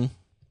know what I mean?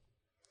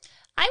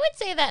 I would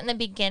say that in the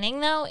beginning,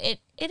 though, it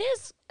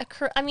is it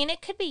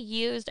could be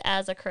used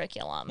as a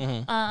curriculum.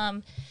 Mm-hmm.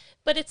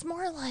 But it's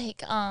more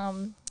like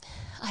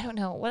I don't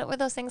know, what were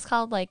those things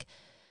called? Like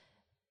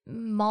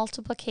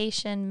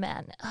multiplication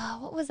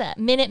what was that?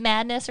 Minute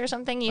Madness or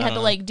something? You had to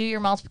like do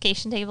your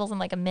multiplication tables in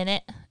like a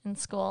minute in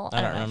school.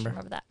 I don't know if you remember.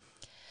 remember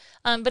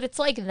that. But it's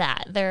like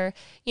that. They're,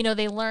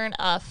 they learn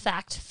a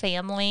fact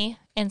family,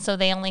 and so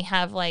they only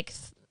have like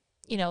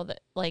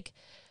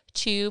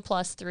 2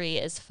 plus 3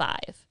 is 5.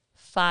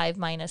 5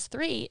 minus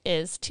 3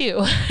 is 2.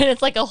 And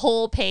it's like a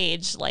whole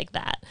page like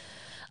that.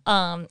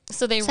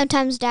 So they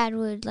Sometimes Dad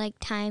would like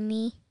time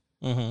me.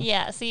 Mm-hmm.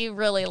 Yeah, so you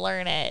really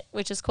learn it,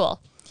 which is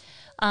cool.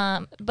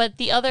 But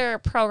the other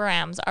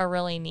programs are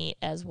really neat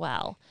as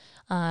well.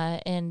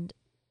 And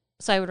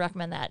so I would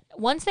recommend that.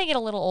 Once they get a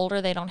little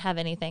older, they don't have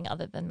anything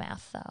other than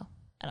math, though,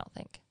 I don't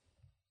think.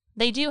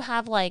 They do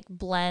have like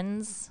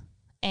blends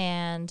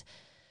and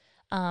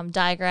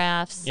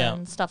digraphs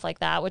and stuff like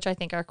that, which I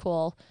think are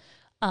cool.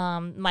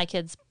 My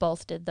kids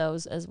both did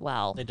those as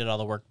well. They did all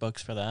the workbooks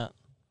for that.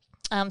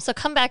 So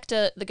come back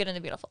to The Good and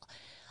the Beautiful.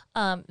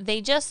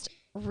 They just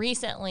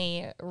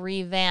recently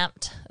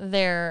revamped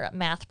their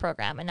math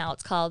program, and now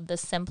it's called the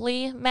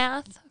Simply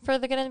Math for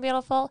The Good and the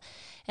Beautiful.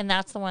 And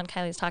that's the one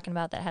Kylie's talking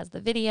about that has the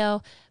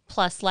video.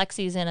 Plus,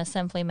 Lexi's in a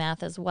Simply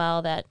Math as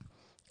well that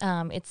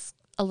it's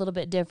a little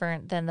bit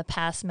different than the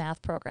past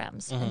math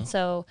programs. And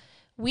so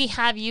we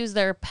have used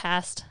their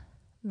past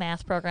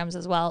math programs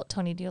as well.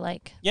 Tony, do you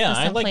like the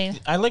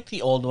Simply? I like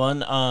the old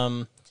one.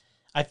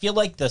 I feel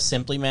like the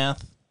Simply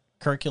Math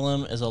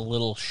curriculum is a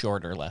little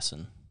shorter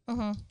lesson.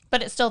 Mm-hmm.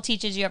 But it still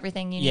teaches you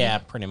everything you need. Yeah,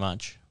 pretty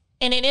much.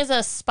 And it is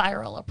a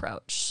spiral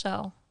approach.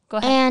 So go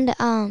ahead.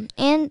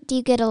 And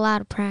you get a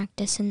lot of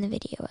practice in the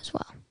video as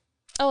well.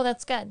 Oh,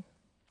 that's good.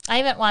 I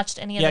haven't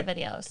watched any of the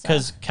videos.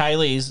 Because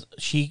Kylie's,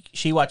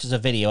 she watches a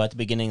video at the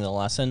beginning of the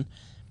lesson,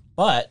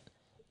 but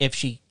if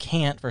she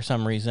can't for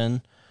some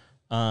reason,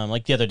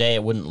 like the other day,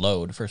 it wouldn't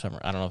load for some.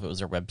 I don't know if it was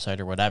their website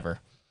or whatever.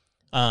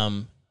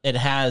 It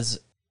has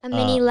a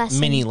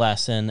mini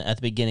lesson at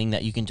the beginning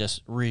that you can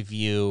just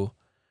review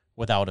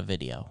without a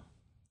video.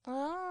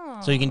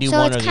 Oh. So you can do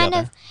one or the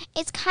other.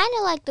 It's kind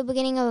of like the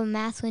beginning of a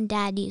math when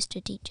Dad used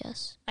to teach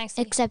us. I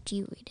see. Except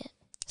you read it.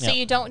 So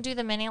you don't do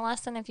the mini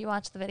lesson if you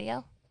watch the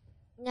video?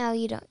 No,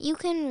 you don't. You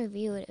can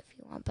review it if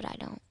you want, but I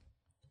don't.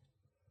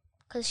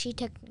 Because she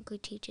technically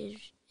teaches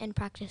and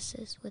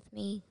practices with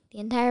me the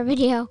entire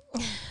video.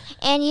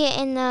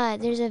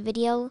 And there's a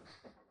video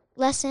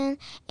lesson,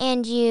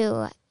 and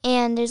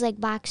there's like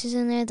boxes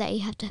in there that you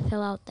have to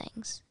fill out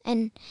things.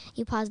 And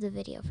you pause the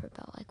video for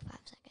about like 5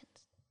 seconds.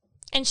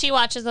 And she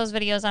watches those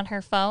videos on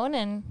her phone,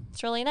 and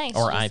it's really nice.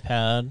 Or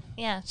iPad.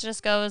 Yeah, she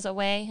just goes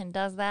away and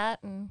does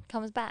that and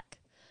comes back.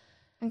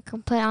 I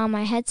can put on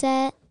my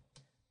headset.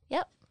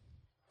 Yep.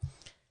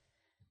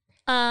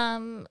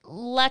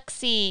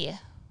 Lexi.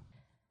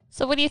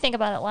 So what do you think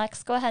about it,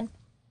 Lex? Go ahead.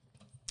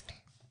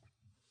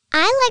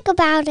 I like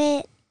about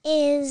it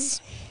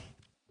is,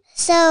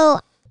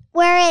 so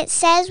where it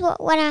says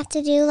what I have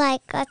to do,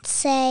 like let's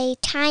say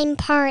time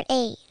part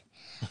 8.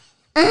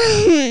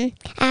 I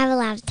have a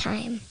lot of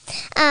time.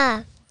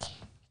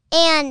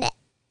 And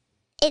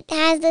it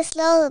has this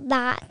little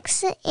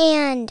box,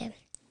 and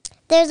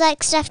there's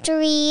like stuff to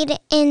read,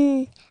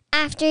 and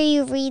after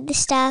you read the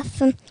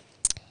stuff,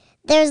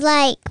 there's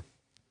like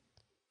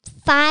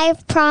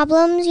 5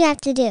 problems you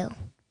have to do.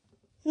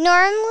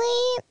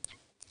 Normally,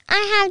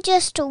 I have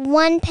just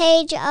 1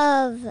 page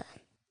of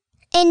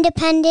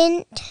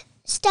independent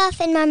stuff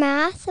in my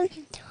math,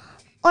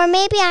 or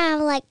maybe I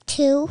have like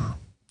 2.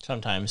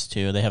 Sometimes,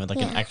 too. They have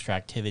like an extra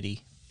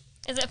activity.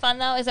 Is it fun,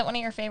 though? Is it one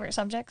of your favorite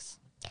subjects?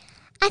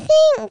 I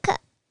think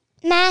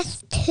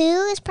math 2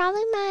 is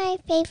probably my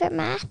favorite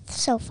math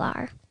so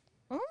far.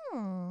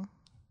 Mm.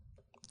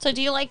 So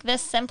do you like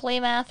this Simply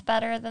Math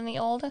better than the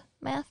old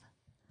math?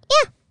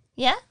 Yeah.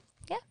 Yeah?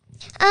 Yeah.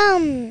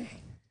 And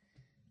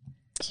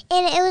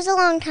it was a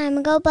long time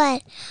ago,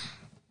 but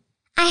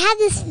I had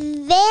this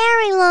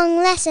very long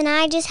lesson.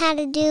 I just had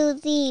to do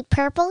the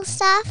purple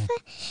stuff,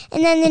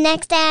 and then the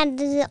next day I had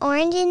to do the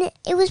orange, and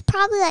it was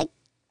probably like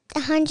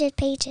 100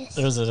 pages.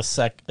 It was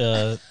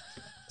a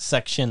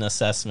section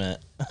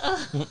assessment.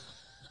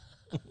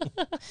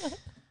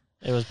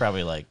 It was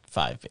probably like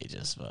 5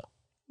 pages, but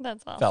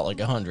That's awesome. felt like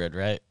 100,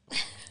 right?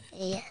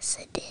 Yes,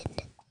 it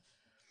did.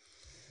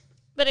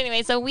 But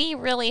anyway, so we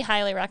really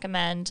highly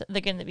recommend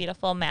the Good and the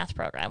Beautiful math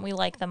program. We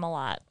like them a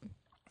lot.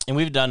 And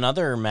we've done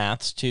other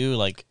maths too,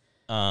 like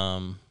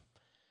Evan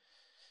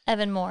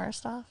Moore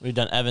stuff. we've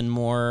done Evan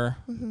Moore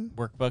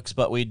workbooks,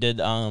 but we did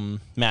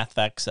math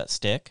facts that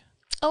stick.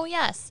 Oh,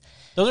 yes.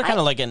 Those are kind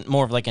of like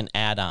more of like an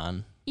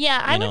add-on.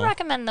 Yeah, I would know?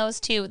 recommend those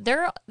too.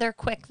 They're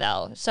quick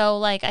though. So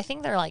like I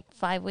think they're like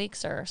 5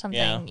 weeks or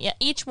something. Yeah,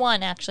 each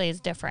one actually is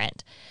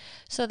different.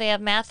 So they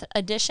have math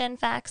addition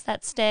facts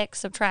that stick,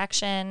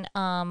 subtraction,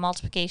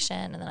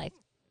 multiplication, and then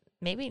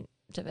maybe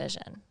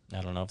division. I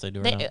don't know if they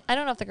do or not. I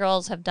don't know if the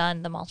girls have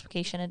done the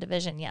multiplication and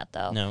division yet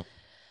though. No.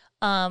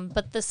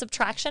 But the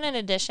subtraction and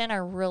addition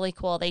are really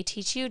cool. They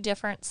teach you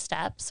different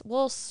steps.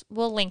 We'll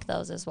link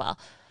those as well.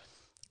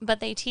 But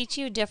they teach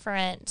you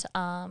different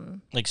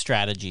Like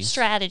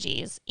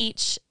strategies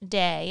each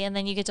day, and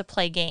then you get to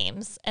play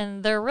games,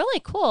 and they're really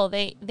cool.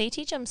 They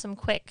teach them some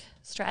quick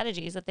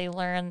strategies that they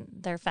learn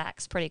their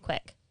facts pretty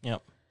quick.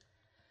 Yep.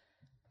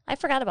 I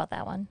forgot about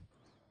that one.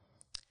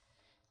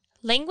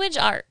 Language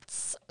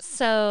arts.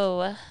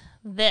 So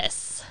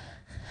this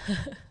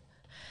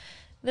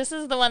this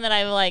is the one that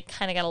I like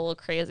kind of got a little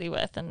crazy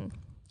with, and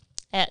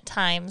at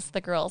times the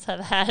girls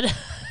have had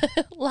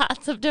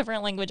lots of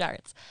different language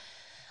arts.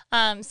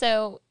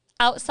 So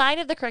outside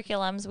of the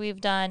curriculums,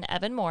 we've done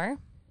Evan Moore,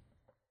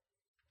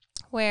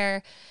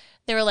 where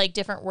there were like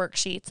different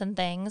worksheets and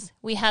things.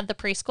 We had the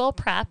preschool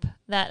prep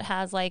that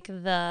has like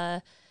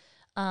the,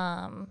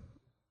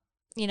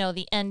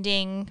 the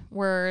ending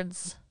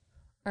words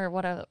or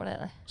what are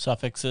they?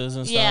 Suffixes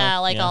and stuff. Yeah,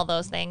 like all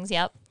those things.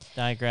 Yep.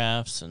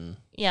 Digraphs and.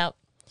 Yep.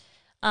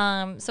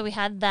 So we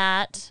had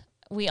that.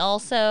 We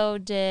also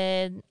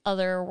did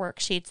other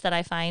worksheets that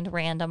I find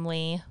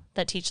randomly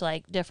that teach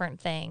like different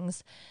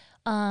things.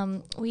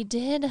 We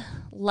did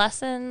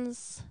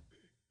lessons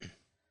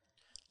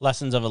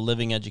Lessons of a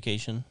Living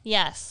Education.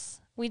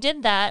 Yes, we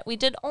did that. We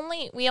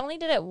only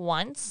did it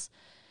once.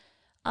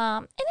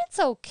 And it's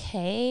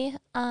okay.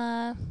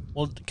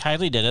 Well,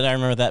 Kylie did it. I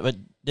remember that. But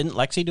didn't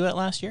Lexi do it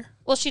last year?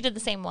 Well, she did the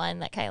same one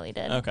that Kylie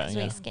did. Okay,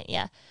 So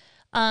yeah.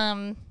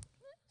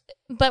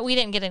 But we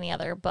didn't get any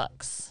other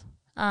books.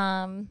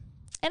 And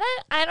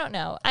I don't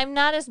know. I'm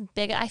not as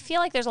big. I feel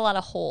like there's a lot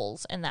of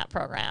holes in that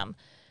program.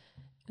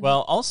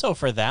 Well, also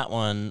for that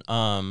one,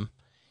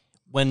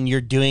 when you're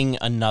doing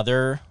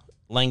another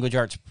language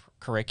arts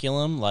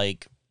curriculum,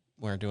 like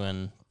we're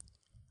doing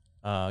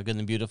Good and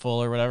the Beautiful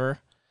or whatever,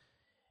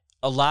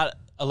 a lot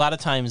of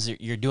times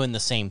you're doing the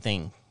same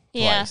thing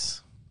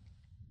twice.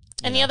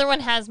 And the other one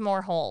has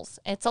more holes.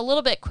 It's a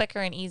little bit quicker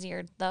and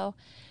easier, though.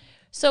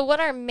 So what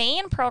our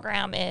main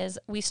program is,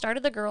 we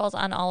started the girls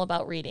on All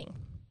About Reading.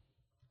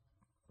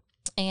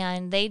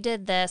 And they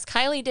did this.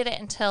 Kylie did it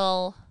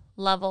until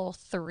level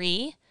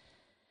 3.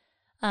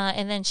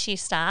 And then she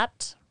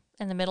stopped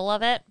in the middle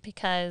of it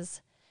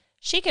because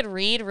she could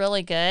read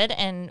really good.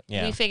 And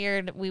we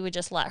figured we would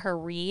just let her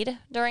read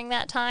during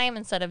that time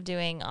instead of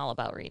doing All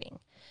About Reading.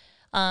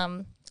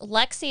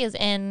 Lexi is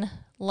in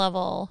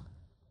level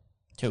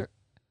 2.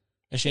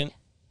 Is she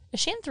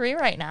in 3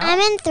 right now? I'm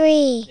in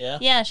 3.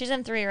 Yeah, she's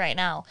in 3 right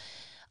now.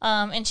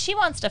 And she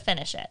wants to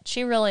finish it.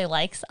 She really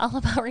likes All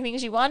About Reading.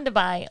 She wanted to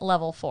buy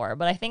level 4,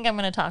 but I think I'm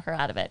going to talk her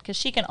out of it because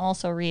she can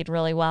also read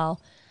really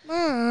well.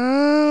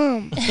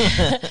 Mom.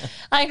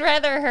 I'd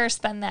rather her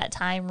spend that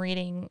time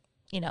reading,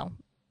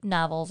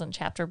 novels and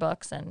chapter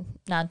books and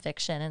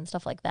nonfiction and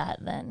stuff like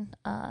that than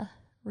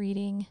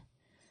reading.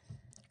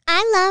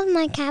 I love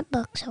my cat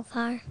book so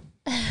far.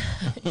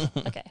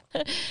 Okay.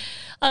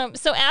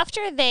 So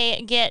after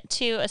they get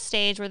to a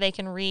stage where they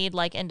can read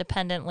like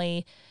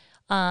independently,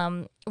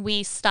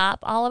 we stop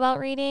All About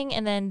Reading,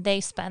 and then they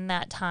spend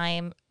that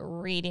time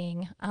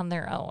reading on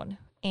their own.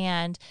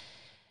 And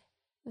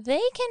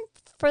they can,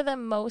 for the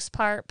most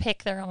part,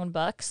 pick their own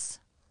books.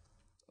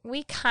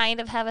 We kind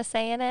of have a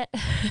say in it.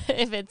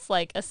 If it's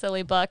like a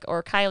silly book,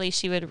 or Kylie,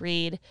 she would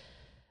read.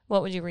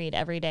 What would you read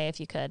every day if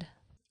you could?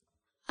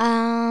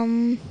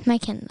 My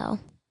Kindle.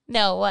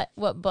 No,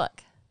 what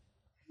book?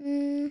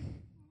 Mm,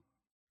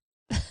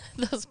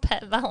 Those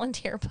pet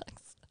volunteer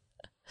books.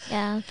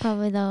 yeah,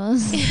 probably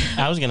those.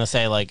 I was gonna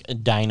say like a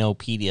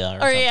Dinopedia or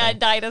something. Yeah,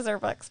 dinosaur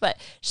books. But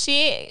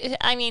she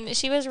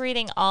was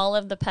reading all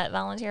of the pet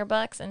volunteer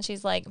books, and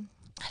she's like,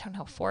 I don't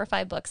know, 4 or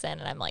 5 books in,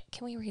 and I'm like,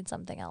 can we read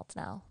something else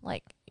now?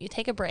 Like, you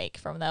take a break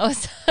from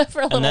those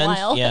for a little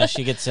while. Yeah,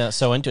 she gets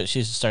so into it, she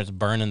just starts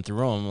burning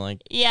through them.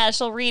 Like, yeah,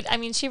 she'll read. I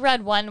mean, she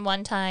read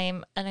one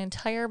time, an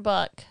entire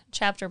book,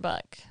 chapter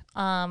book,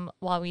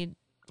 while we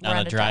were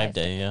on a drive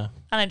day. Yeah,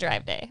 on a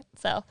drive day.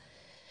 So,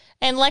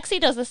 and Lexi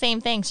does the same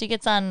thing. She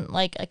gets on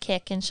like a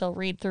kick, and she'll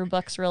read through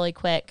books really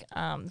quick.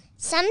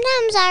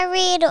 Sometimes I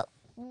read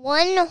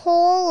one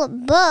whole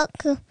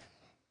book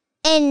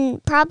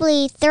in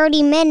probably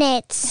 30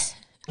 minutes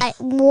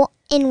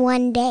in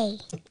one day.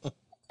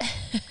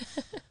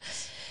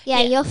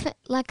 Yeah,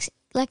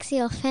 Lexi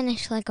will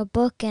finish like a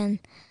book in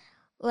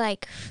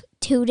like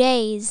 2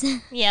 days.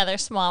 Yeah, they're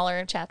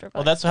smaller chapter books.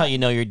 well, that's how you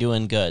know you're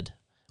doing good,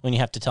 when you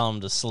have to tell them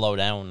to slow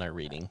down their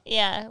reading.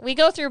 Yeah, we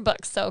go through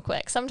books so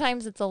quick.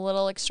 Sometimes it's a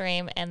little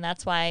extreme, and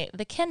that's why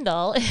the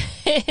Kindle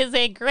is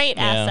a great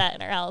asset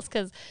in our house,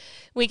 because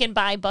we can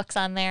buy books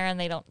on there and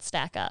they don't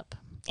stack up.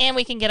 And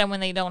we can get them when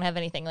they don't have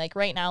anything. Like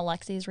right now,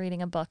 Lexi's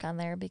reading a book on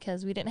there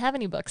because we didn't have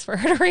any books for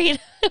her to read.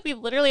 We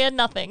literally had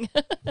nothing.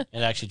 It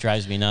actually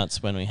drives me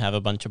nuts when we have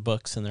a bunch of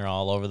books and they're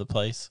all over the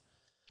place.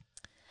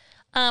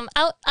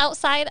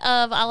 Outside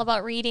of All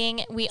About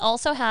Reading, we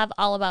also have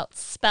All About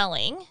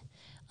Spelling.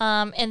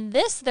 And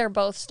this they're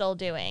both still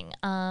doing.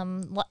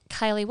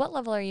 Kylie, what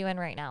level are you in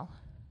right now?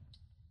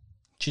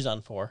 She's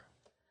on 4.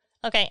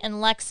 Okay, and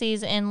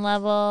Lexi's in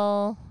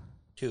level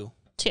 2.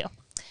 2.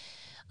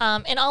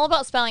 And All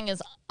About Spelling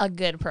is a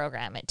good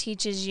program. It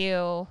teaches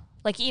you,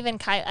 like even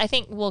I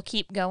think we'll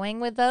keep going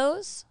with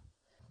those.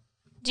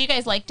 Do you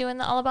guys like doing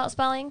the All About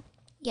Spelling?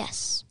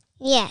 Yes.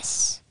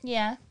 Yes.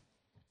 Yeah.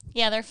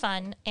 Yeah, they're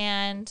fun.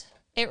 And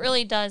it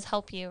really does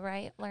help you,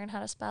 right? Learn how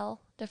to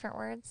spell different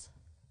words.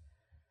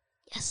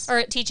 Yes. Or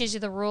it teaches you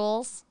the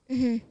rules.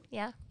 Mm-hmm.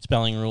 Yeah.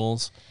 Spelling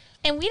rules.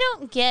 And we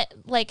don't get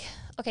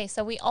okay,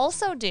 so we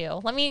also do,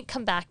 let me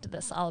come back to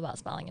this All About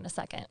Spelling in a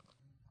second.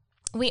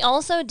 We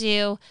also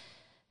do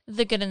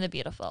The Good and the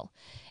Beautiful.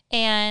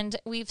 And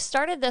we've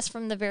started this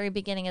from the very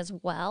beginning as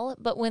well,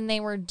 but when they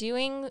were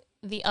doing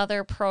the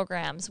other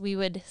programs, we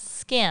would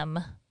skim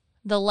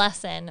the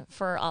lesson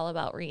for All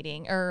About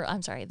Reading, or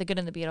I'm sorry, The Good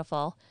and the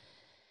Beautiful.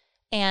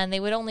 And they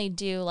would only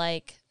do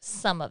like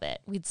some of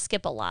it. We'd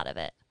skip a lot of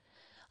it.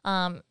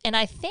 And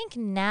I think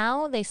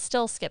now they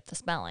still skip the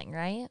spelling,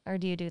 right? Or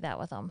do you do that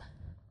with them?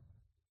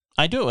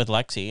 I do it with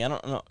Lexi. I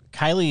don't know.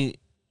 Kylie,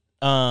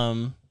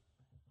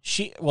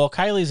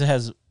 Kylie's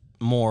has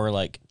more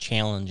like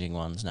challenging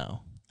ones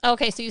now.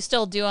 Okay, so you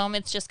still do them.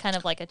 It's just kind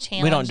of like a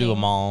challenge. We don't do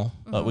them all,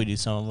 but we do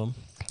some of them.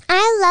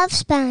 I love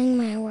spelling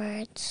my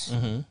words.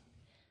 Mm-hmm.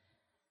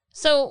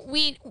 So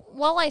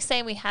while I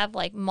say we have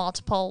like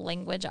multiple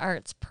language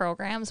arts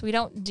programs, we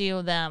don't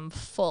do them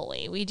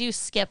fully. We do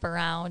skip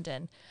around,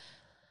 and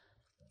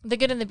The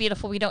Good and the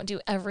Beautiful, we don't do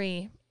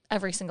every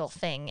single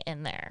thing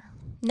in there.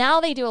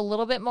 Now they do a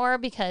little bit more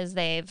because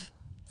they've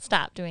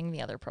stopped doing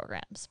the other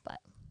programs, but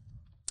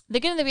The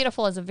Good and the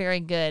Beautiful is a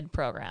very good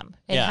program.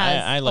 It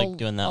has I like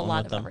doing that a one lot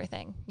with of them.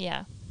 everything.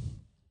 Yeah.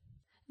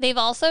 They've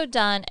also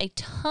done a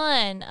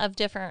ton of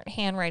different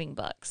handwriting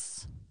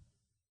books.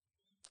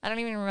 I don't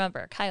even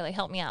remember. Kylie,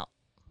 help me out.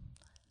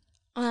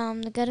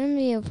 The Good and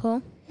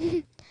Beautiful.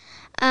 Is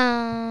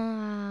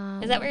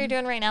that what you're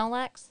doing right now,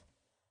 Lex?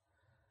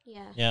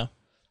 Yeah. Yeah,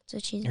 So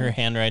she's. her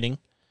handwriting.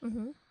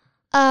 Mm-hmm.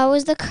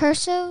 Was the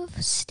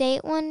cursive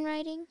state one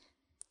writing?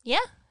 Yeah.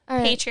 Or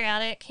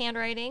Patriotic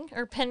handwriting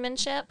or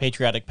penmanship.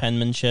 Patriotic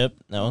penmanship.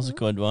 That was a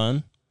good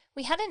one.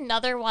 We had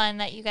another one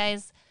that you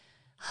guys,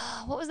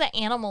 what was that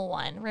animal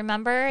one?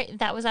 Remember?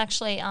 That was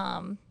actually,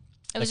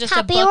 it was just a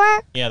Copy book.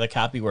 work? Yeah, the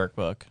copy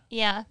workbook.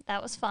 Yeah,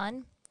 that was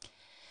fun.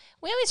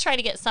 We always try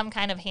to get some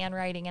kind of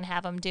handwriting and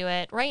have them do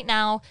it. Right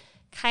now,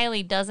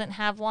 Kylie doesn't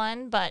have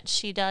one, but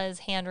she does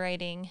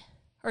handwriting.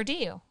 Or do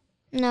you?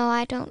 No,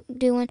 I don't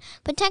do one.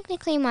 But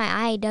technically,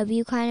 my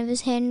IEW kind of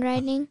is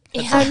handwriting.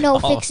 Yeah. Or no,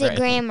 all Fix It right.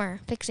 Grammar.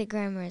 Fix It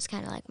Grammar is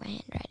kind of like my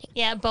handwriting.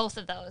 Yeah, both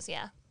of those,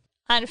 yeah.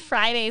 On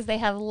Fridays, they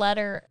have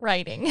letter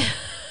writing,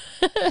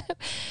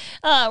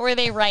 where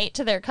they write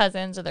to their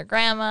cousins or their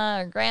grandma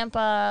or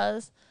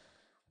grandpas.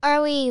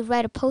 Or we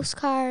write a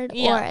postcard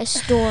Yeah. or a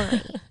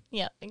story.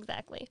 Yep,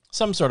 exactly.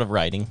 Some sort of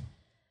writing.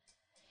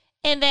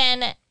 And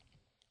then,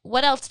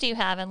 what else do you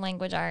have in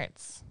language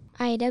arts?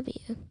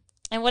 IEW.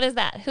 And what is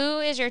that? Who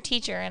is your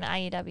teacher in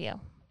IEW?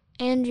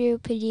 Andrew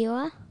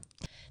Padilla.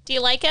 Do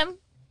you like him?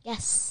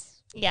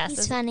 Yes. Yes.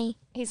 He's funny.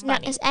 He's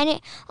Not funny.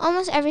 as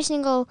almost every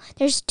single,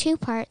 there's 2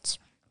 parts.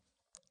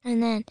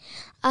 And then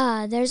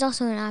there's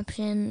also an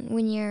option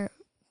when you're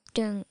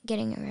getting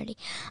it ready.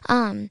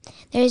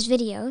 There's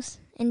videos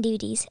and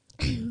DVDs,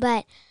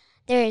 but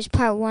there's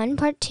part 1,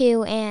 part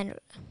 2, and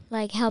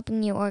like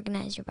helping you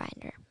organize your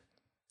binder.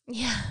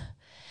 Yeah.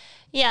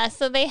 Yeah,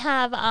 so they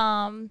have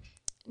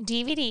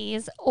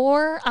DVDs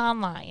or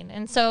online.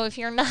 And so if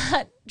you're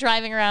not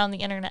driving around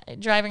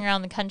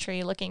the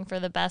country looking for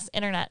the best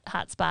internet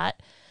hotspot,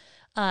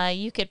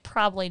 you could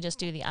probably just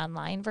do the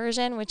online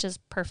version, which is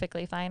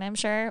perfectly fine, I'm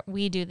sure.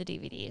 We do the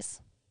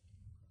DVDs.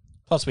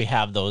 Plus, we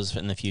have those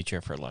in the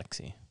future for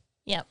Lexi.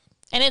 Yep.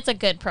 And it's a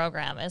good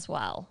program as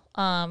well.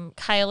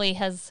 Kylie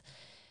has,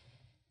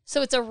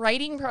 so it's a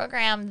writing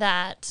program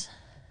that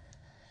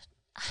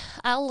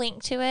I'll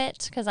link to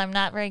it because I'm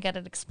not very good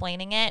at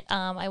explaining it.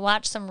 I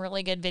watched some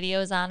really good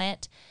videos on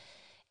it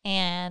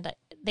and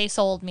they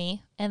sold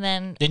me. And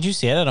then, Did you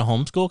see it at a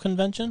homeschool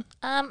convention?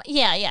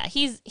 yeah.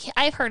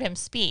 I've heard him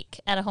speak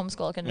at a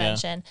homeschool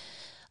convention.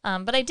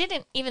 But I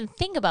didn't even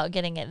think about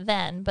getting it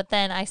then. But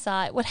then I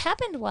saw it. What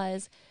happened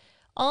was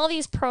all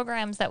these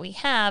programs that we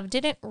have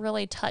didn't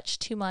really touch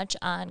too much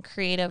on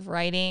creative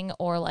writing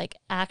or like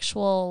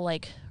actual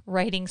like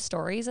writing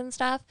stories and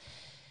stuff.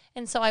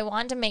 And so I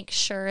wanted to make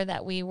sure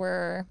that we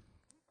were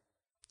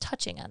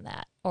touching on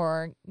that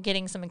or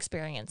getting some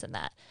experience in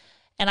that.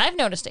 And I've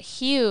noticed a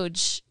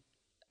huge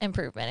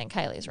improvement in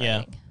Kylie's Yeah.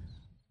 writing.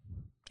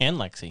 And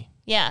Lexi.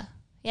 Yeah.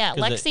 Yeah.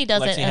 'Cause Lexi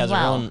does Lexi it has as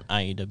well. her own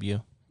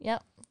IEW.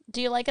 Yep.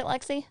 Do you like it,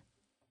 Lexi?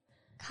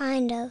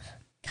 Kind of.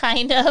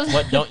 Kind of.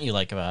 What don't you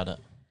like about it?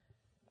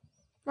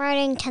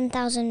 Writing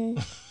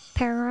 10,000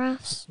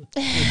 paragraphs.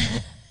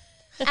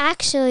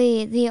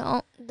 Actually, you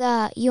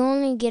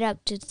only get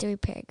up to 3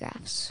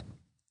 paragraphs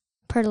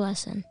per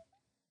lesson.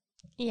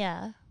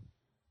 Yeah.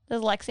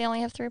 Does Lexi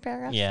only have 3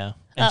 paragraphs? Yeah.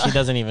 And she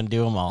doesn't even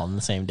do them all in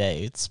the same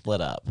day. It's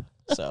split up.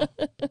 So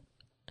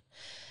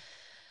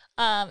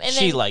And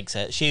she then, likes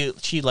it.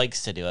 She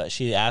likes to do it.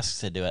 She asks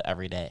to do it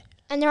every day.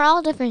 And they're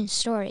all different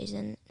stories,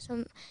 and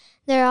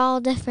they're all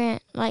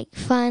different, like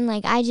fun.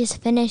 Like I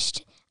just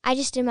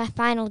did my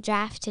final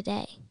draft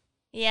today.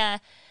 yeah,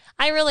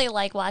 I really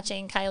like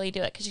watching Kylie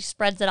do it because she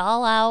spreads it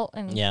all out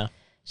and Yeah.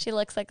 she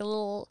looks like a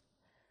little,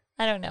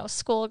 I don't know,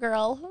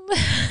 schoolgirl.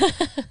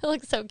 It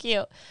looks so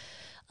cute.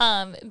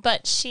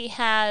 But she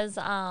has,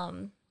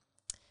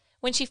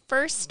 when she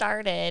first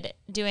started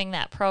doing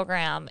that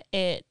program,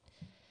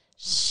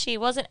 she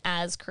wasn't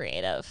as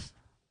creative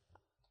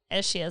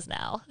as she is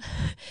now.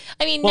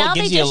 I mean, Well, it now they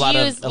gives you a just lot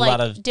of- use a lot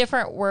like of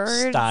different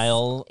words.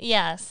 Style.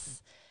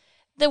 Yes.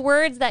 The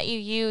words that you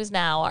use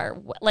now are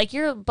like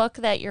your book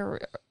that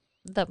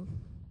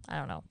I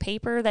don't know,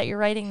 paper that you're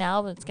writing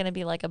now, that's going to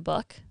be like a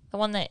book. The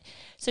one that,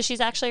 so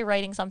she's actually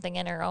writing something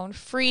in her own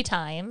free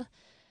time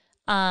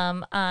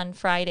on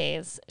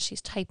Fridays.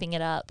 She's typing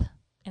it up.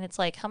 And it's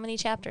like, how many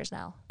chapters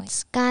now?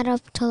 It's got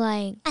up to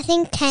like I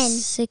think 10.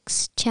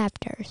 6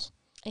 chapters.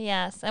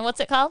 Yes. And what's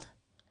it called?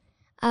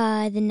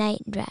 The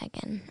Night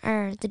Dragon,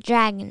 or the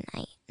Dragon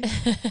Knight.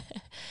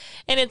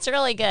 And it's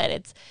really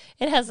good.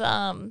 It has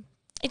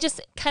it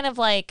just kind of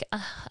like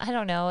I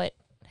don't know, it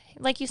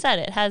like you said,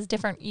 it has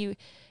different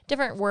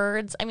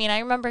words. I mean, I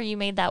remember you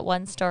made that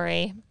one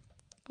story.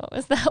 What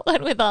was that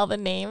one with all the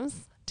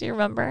names? Do you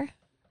remember?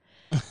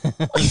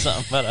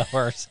 Something about a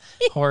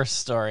horse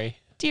story.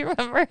 Do you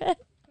remember it?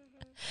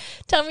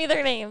 Tell me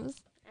their names.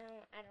 I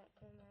don't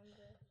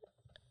remember.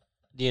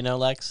 Do you know,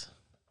 Lex?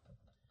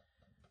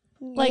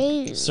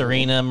 Like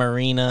Serena,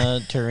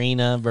 Marina,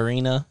 Tarina,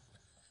 Barina.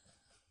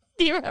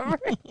 Do you remember?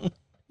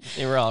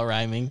 They were all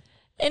rhyming.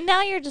 And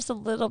now you're just a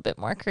little bit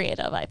more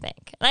creative, I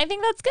think. And I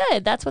think that's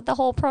good. That's what the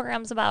whole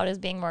program's about, is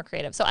being more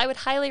creative. So I would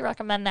highly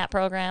recommend that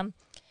program.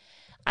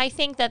 I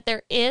think that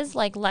there is,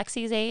 like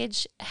Lexi's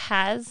age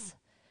has,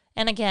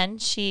 and again,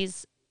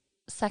 she's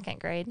 2nd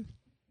grade.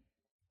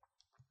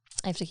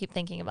 I have to keep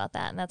thinking about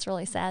that, and that's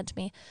really sad to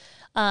me.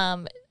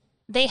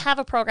 They have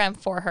a program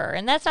for her,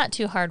 and that's not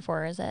too hard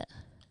for her, is it?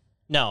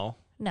 No.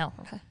 No.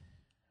 Okay.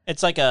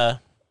 It's like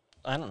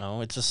I don't know,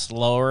 it's a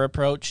slower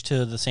approach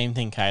to the same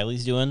thing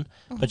Kylie's doing,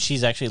 but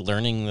she's actually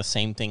learning the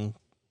same thing.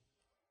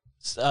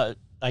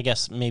 I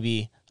guess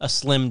maybe a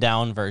slimmed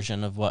down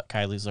version of what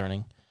Kylie's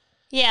learning.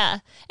 Yeah.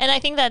 And I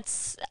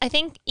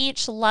think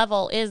each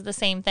level is the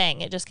same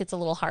thing. It just gets a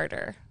little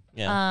harder.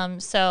 Yeah.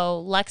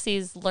 So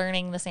Lexi's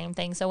learning the same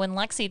thing. So when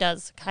Lexi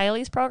does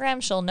Kylie's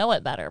program, she'll know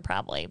it better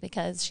probably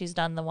because she's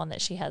done the one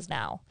that she has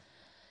now.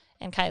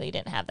 And Kylie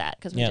didn't have that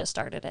because we just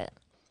started it.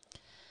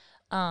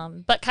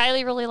 But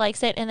Kylie really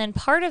likes it. And then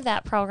part of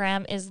that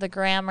program is the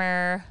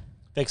grammar.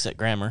 Fix-It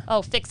Grammar.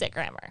 Oh, Fix-It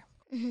Grammar.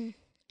 Mm-hmm.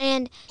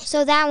 And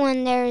so that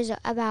one, there's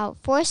about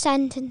 4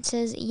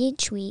 sentences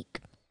each week.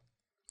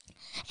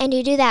 And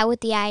you do that with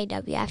the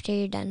IEW after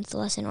you're done with the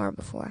lesson or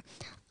before.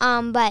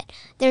 But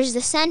there's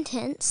the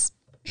sentence.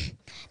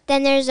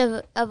 Then there's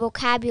a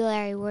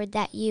vocabulary word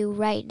that you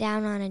write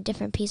down on a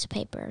different piece of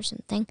paper or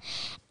something.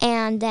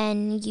 And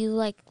then you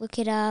like look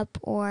it up,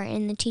 or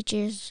in the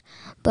teacher's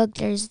book,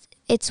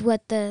 it's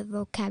what the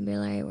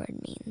vocabulary word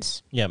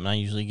means. Yeah, and I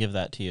usually give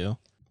that to you,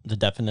 the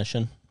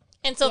definition.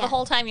 And so Yeah. the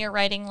whole time you're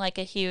writing like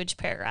a huge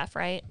paragraph,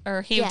 right? Or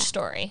a huge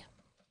story.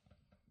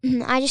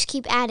 Mhm. I just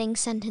keep adding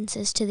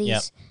sentences to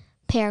these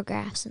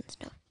paragraphs and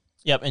stuff.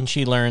 Yep, and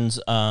she learns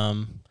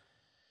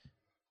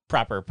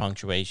proper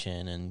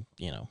punctuation and,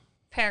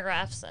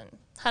 Paragraphs and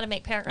how to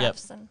make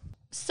paragraphs. And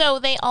so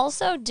they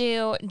also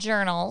do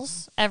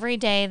journals. Every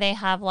day they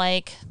have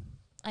they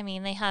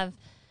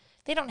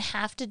don't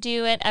have to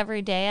do it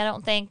every day, I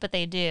don't think, but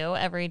they do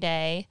every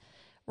day.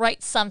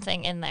 Write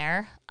something in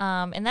there.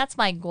 And that's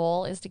my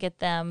goal, is to get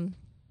them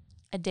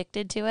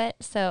addicted to it.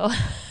 So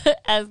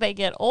as they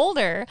get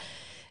older,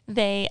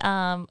 they,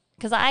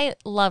 because I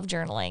love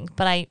journaling,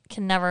 but I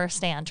can never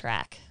stay on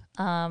track.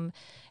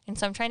 And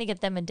so I'm trying to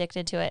get them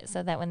addicted to it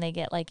so that when they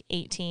get like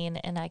 18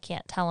 and I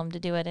can't tell them to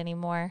do it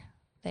anymore,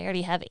 they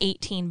already have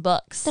 18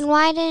 books. Then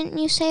why didn't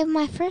you save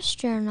my first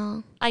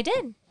journal? I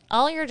did.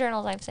 All your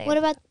journals I've saved. What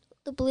about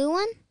the blue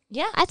one?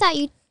 Yeah. I thought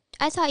you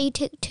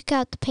took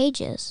out the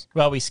pages.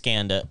 Well, we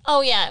scanned it.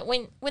 Oh, yeah.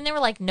 When they were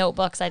like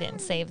notebooks, I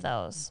didn't save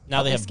those. Now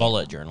But they we have scanned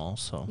bullet them.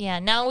 journals, so. Yeah,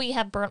 now we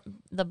have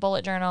the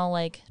bullet journal,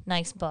 like,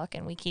 nice book,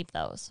 and we keep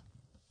those.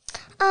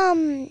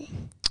 Where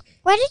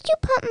did you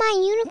put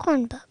my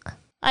unicorn book?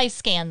 I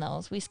scan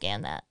those. We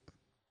scan that.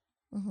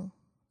 Mm-hmm.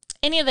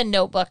 Any of the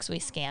notebooks we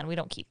scan, we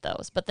don't keep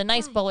those. But the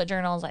nice bullet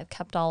journals, I've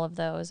kept all of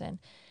those. And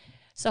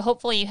so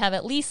hopefully you have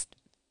at least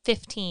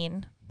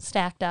 15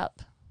 stacked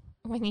up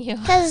when you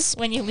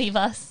leave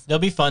us. They'll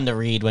be fun to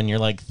read when you're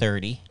like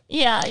 30.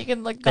 Yeah, you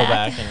can look Go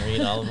back. back and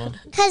read all of them.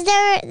 Because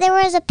there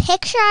was a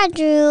picture I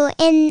drew,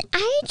 and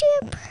I drew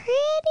a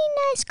pretty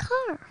nice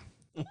car.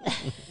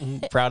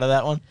 Proud of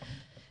that one?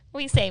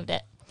 We saved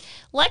it.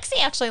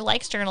 Lexi actually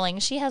likes journaling.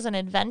 She has an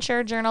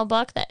adventure journal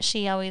book that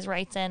she always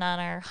writes in on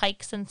our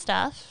hikes and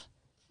stuff.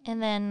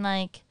 And then,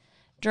 like,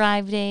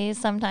 drive days,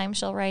 sometimes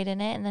she'll write in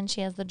it. And then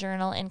she has the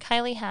journal. And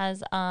Kylie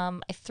has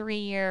a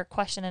 3-year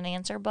question and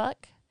answer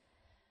book.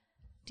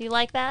 Do you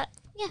like that?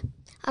 Yeah.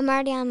 I'm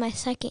already on my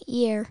 2nd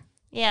year.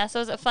 Yeah, so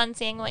is it fun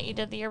seeing what you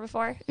did the year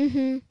before?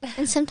 Mm-hmm.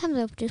 And sometimes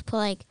I'll just put,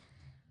 like,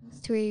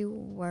 3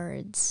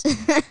 words.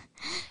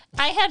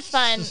 I had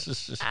fun.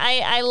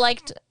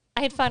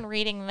 I had fun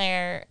reading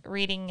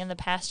in the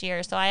past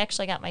year, so I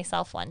actually got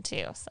myself one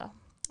too. So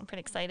I'm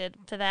pretty excited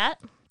for that.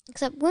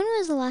 Except, when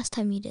was the last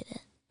time you did it?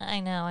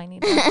 I know, I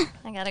need to.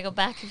 I got to go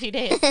back a few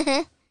days.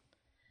 And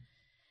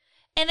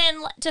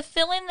then to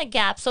fill in the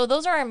gaps, so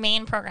those are our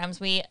main programs.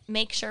 We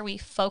make sure we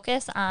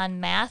focus on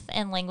math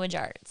and language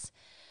arts.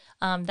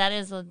 That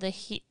is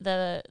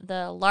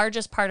the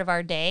largest part of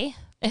our day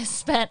is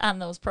spent on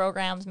those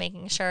programs,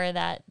 making sure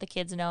that the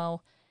kids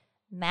know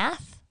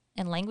math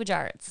and language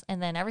arts,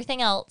 and then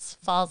everything else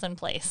falls in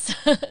place.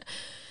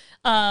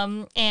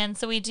 And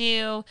so we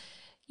do,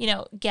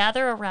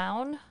 gather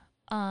around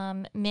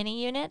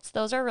mini units.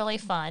 Those are really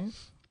fun.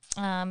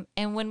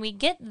 And when we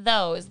get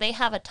those, they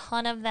have a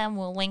ton of them.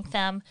 We'll link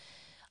them.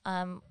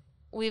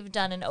 We've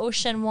done an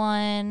ocean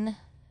one.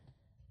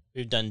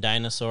 We've done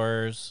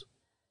dinosaurs.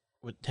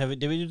 Did we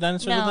do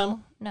dinosaurs with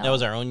them? No. That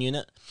was our own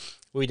unit.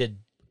 We did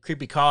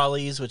creepy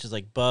crawlies, which is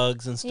like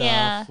bugs and stuff.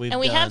 Yeah, We've and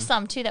we done have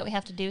some, too, that we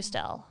have to do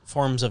still.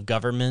 forms of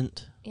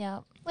government. Yeah.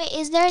 Wait,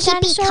 is there a Keepy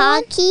dinosaur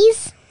one?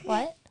 cockies.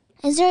 What?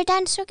 Is there a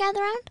dinosaur gather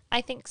round?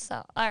 I think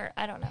so. Or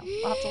I don't know.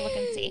 I'll have to look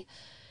and see.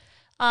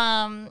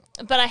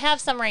 But I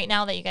have some right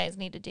now that you guys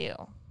need to do.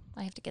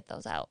 I have to get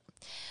those out.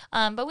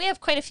 But we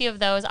have quite a few of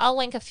those. I'll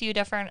link a few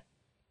different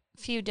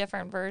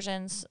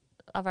versions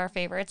of our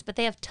favorites, but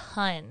they have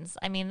tons.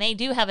 I mean, they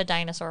do have a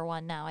dinosaur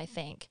one now, I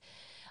think.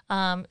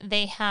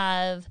 They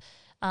have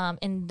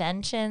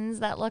inventions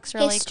that looks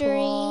really History.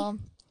 cool.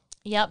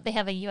 Yep, they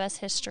have a U.S.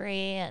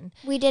 history and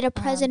We did a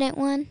president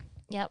one,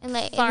 yep, and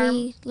like farm.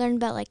 we learned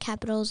about like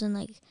capitals and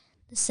like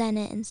the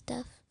Senate and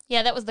stuff.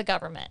 Yeah, that was the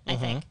government, I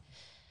think.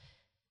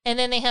 And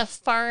then they have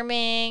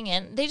farming,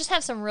 and they just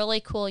have some really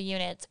cool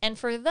units. And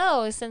for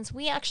those, since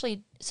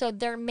so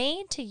they're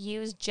made to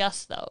use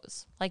just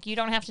those. Like, you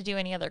don't have to do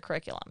any other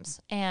curriculums.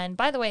 And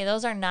by the way,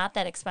 those are not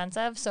that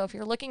expensive. So if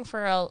you're looking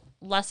for a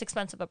less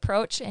expensive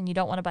approach and you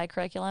don't want to buy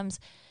curriculums,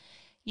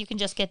 you can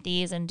just get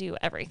these and do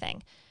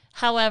everything.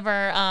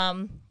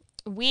 However,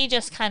 we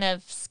just kind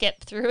of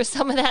skip through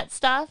some of that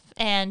stuff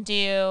and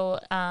do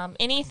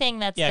anything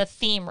that's the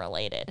theme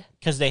related.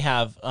 Because they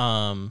have,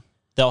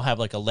 they'll have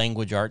like a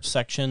language arts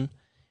section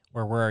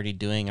where we're already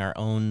doing our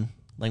own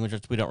language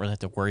arts. We don't really have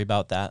to worry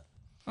about that.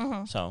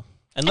 So,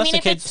 unless the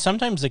kids,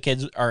 sometimes the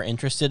kids are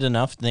interested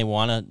enough and they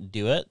want to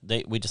do it,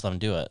 we just let them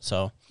do it.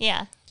 So,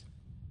 yeah.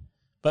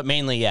 But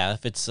mainly,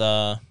 if it's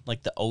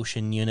like the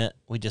ocean unit,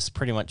 we just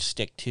pretty much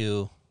stick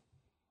to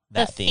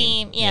that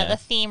theme. The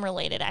theme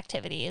related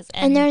activities.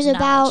 And there's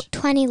knowledge. about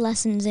 20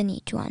 lessons in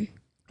each one.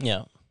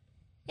 Yeah.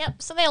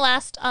 Yep. So they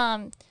last.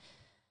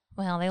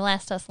 They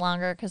last us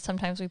longer because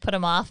sometimes we put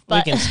them off.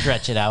 But we can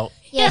stretch it out.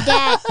 Yeah,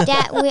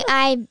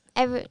 Dad.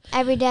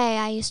 Every day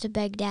I used to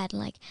beg Dad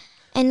like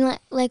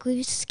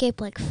we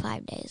skip like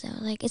 5 days. I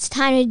was like, it's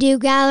time to do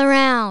gather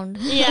round.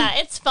 yeah,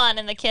 it's fun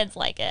and the kids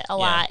like it a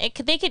lot.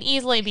 They could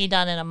easily be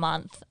done in a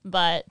month,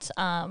 but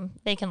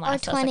they can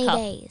last or 20 us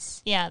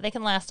days. Yeah, they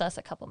can last us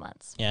a couple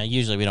months. Yeah,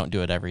 usually we don't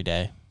do it every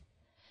day.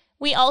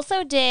 We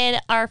also did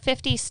our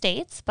 50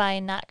 States by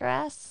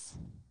Nutgrass.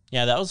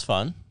 Yeah, that was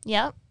fun.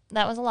 Yep,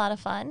 that was a lot of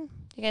fun.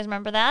 You guys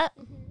remember that?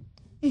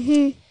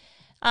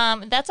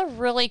 Mm-hmm. That's a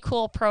really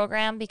cool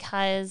program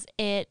because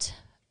it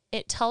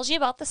tells you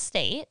about the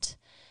state.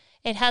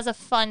 It has a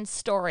fun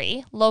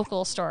story,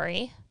 local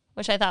story,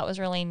 which I thought was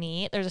really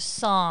neat. There's a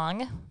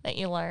song that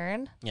you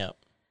learn. Yep.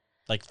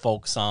 Like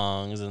folk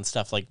songs and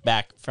stuff like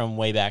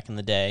way back in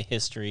the day,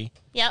 history.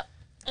 Yep.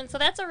 And so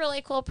that's a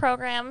really cool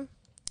program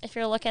if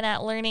you're looking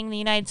at learning the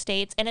United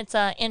States, and it's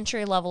an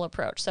entry-level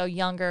approach, so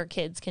younger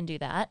kids can do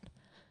that.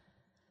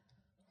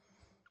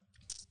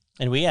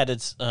 And we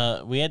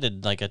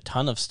added like a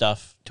ton of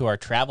stuff to our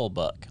travel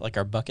book, like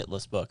our bucket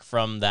list book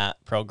from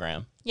that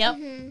program. Yep.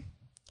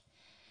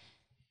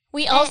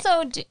 We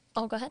also do.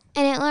 Oh, go ahead.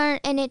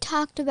 And it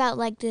talked about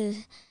like the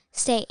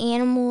state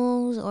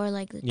animals or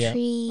like the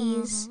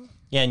trees.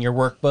 Yeah, in your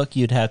workbook,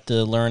 you'd have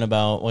to learn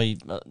about like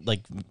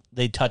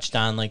they touched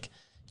on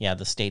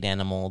the state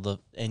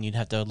animal, and you'd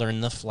have to learn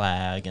the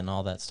flag and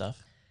all that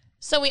stuff.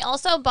 So we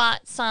also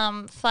bought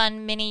some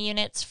fun mini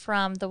units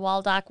from the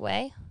Waldock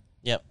Way.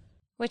 Yep.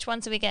 Which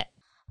ones did we get?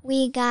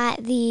 We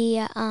got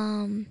the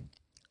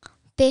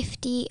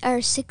 50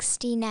 or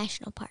 60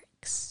 national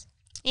parks.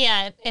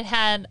 Yeah, it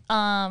had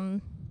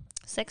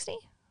 60.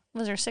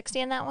 Was there 60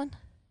 in that one?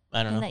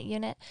 I don't know. In that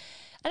unit.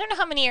 I don't know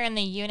how many are in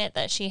the unit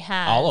that she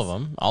has. All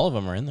of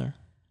them are in there.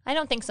 I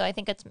don't think so. I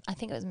think it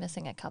was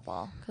missing a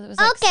couple because it was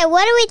like Okay,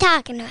 what are we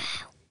talking about?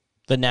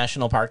 The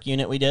national park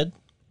unit we did,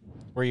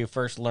 where you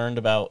first learned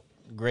about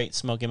Great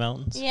Smoky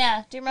Mountains.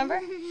 Yeah, do you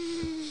remember?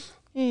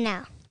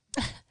 No.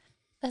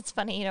 That's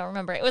funny you don't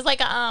remember. It was like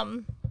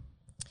a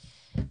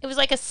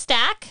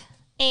stack,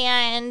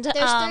 and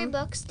There's 3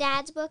 books: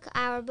 Dad's book,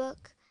 our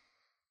book.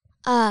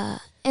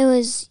 It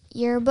was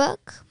your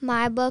book,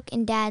 my book,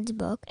 and Dad's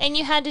book. and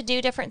you had to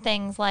do different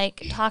things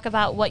like talk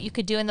about what you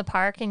could do in the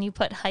park, and you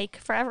put hike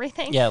for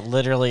everything. Yeah,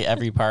 literally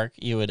every park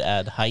you would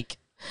add hike.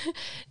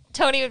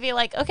 Tony would be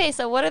like, okay,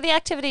 so what are the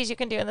activities you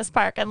can do in this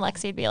park? And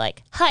Lexi would be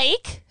like,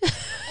 hike.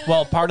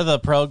 Well, part of the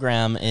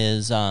program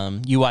is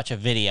you watch a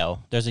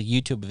video. There's a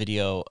YouTube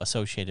video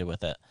associated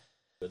with it.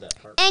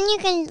 And you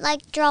can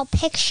like draw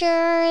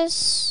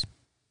pictures.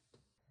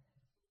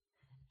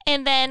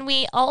 And then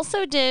we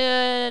also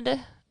did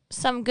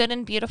some good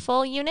and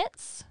beautiful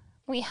units.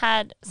 We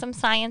had some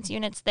science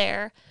units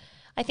there.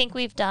 I think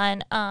we've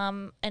done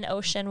an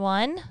ocean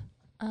one,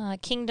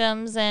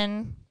 kingdoms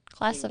and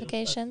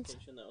classifications.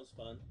 That was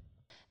fun.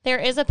 There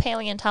is a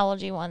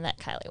paleontology one that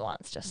Kylie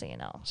wants, just so you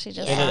know. She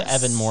just They did wants-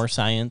 Evan Moore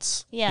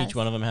science. Yes. Each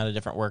one of them had a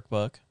different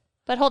workbook.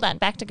 But hold on,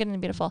 back to good and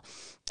beautiful.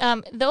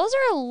 Those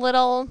are a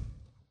little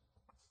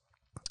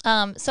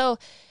So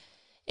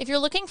if you're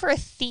looking for a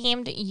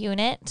themed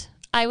unit,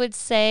 I would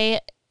say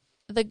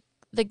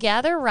the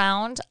gather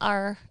round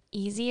are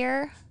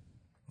easier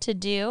to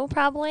do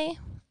probably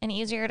and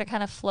easier to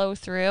kind of flow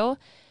through.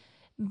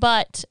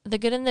 But the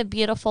good and the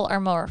beautiful are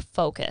more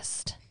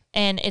focused.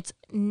 And it's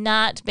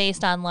not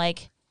based on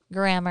like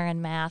grammar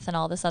and math and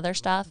all this other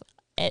stuff.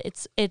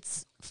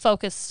 It's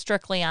focused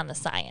strictly on the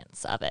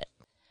science of it.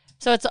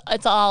 So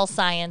it's all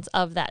science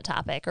of that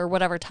topic or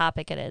whatever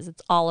topic it is.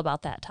 It's all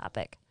about that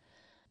topic.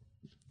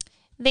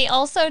 They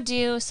also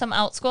do some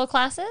OutSchool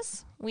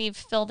classes. We've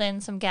filled in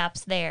some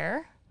gaps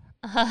there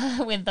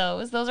with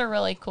those. Those are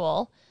really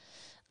cool.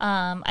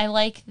 I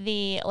like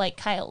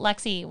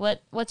Lexi,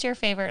 what's your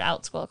favorite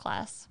OutSchool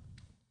class?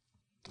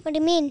 What do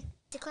you mean?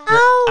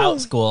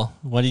 OutSchool.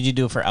 What did you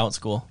do for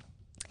OutSchool?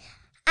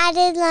 I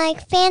did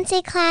like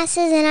fancy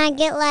classes, and I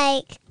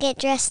get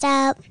dressed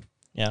up.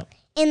 Yeah.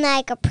 In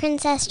like a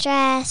princess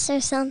dress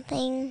or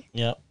something.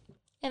 Yep.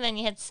 And then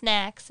you had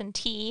snacks and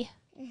tea.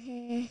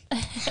 Mm-hmm.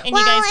 And you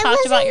guys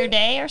talked about your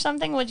day or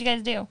something? What'd you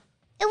guys do?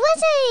 It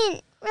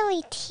wasn't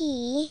really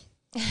tea.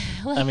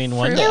 I mean,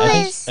 one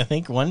day, I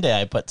think one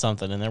day I put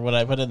something in there. What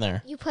did I put in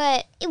there? You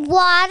put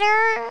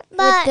Water,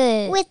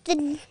 but with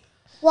the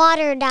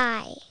water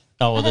dye.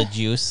 Oh, the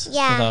juice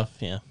Yeah. stuff.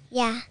 Yeah.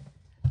 Yeah.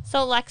 So,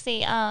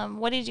 Lexi,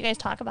 what did you guys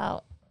talk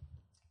about?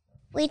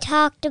 We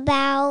talked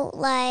about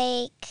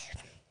like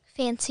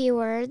fancy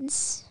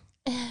words.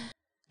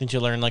 Didn't you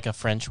learn like a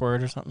French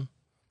word or something?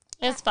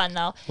 It's fun,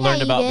 though. Learned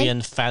you about did.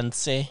 being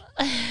fancy.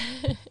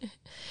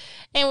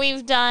 And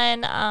we've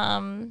done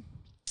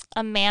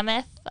a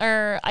mammoth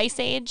or ice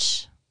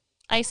age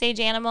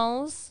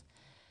animals.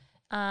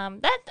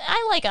 That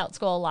I like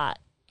OutSchool a lot.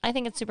 I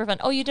think it's super fun.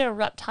 Oh, you did a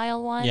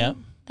reptile one? Yeah.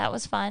 That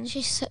was fun.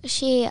 She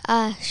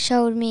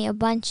showed me a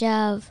bunch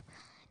of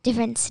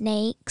different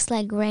snakes,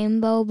 like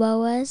rainbow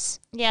boas.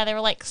 Yeah, they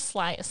were like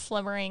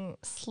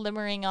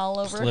slimmering all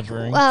over.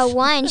 Slivering.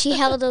 One, she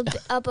held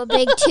up a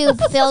big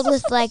tube filled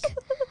with I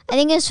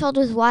think it was filled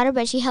with water,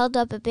 but she held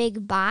up a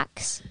big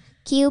box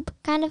cube,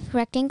 kind of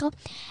rectangle,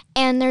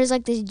 and there's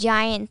like this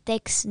giant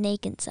thick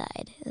snake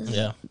inside. It was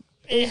Yeah.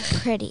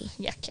 pretty.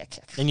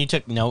 Yuck. And you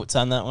took notes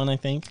on that one, I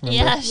think. Remember?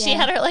 Yeah, she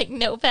had her like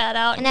notepad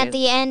out. And at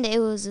the end, it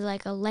was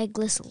like a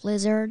legless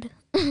lizard.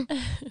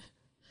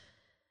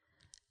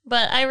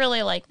 But I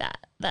really like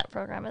that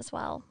program as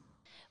well.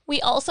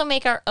 We also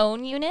make our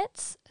own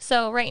units.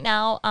 So right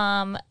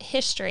now,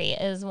 history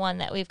is one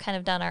that we've kind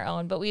of done our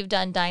own, but we've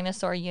done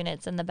dinosaur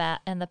units in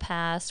the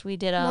past. We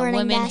did a Morning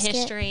women basket.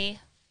 history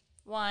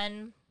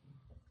one,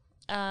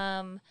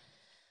 and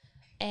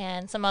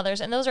some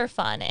others, and those are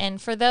fun.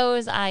 And for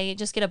those, I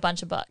just get a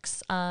bunch of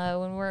books.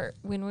 When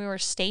we were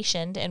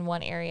stationed in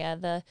one area,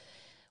 the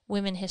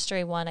women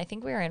history one, I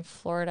think we were in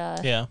Florida.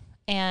 Yeah.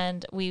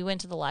 And we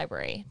went to the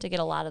library to get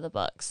a lot of the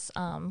books,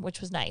 which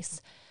was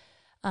nice.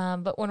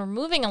 But when we're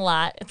moving a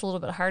lot, it's a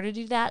little bit harder to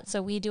do that.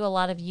 So we do a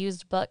lot of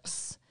used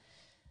books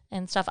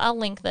and stuff. I'll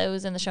link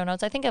those in the show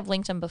notes. I think I've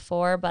linked them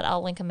before, but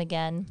I'll link them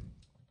again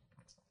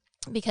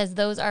because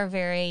those are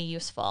very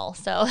useful.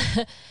 So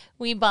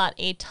we bought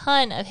a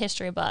ton of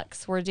history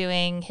books. We're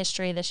doing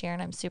history this year,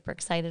 and I'm super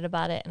excited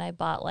about it. And I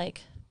bought $300.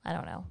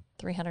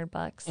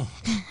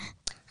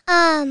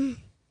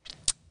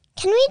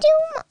 Can we do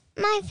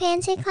my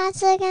fancy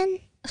class again?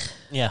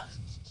 Yeah.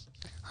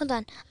 Hold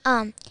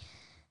on.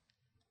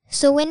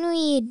 So when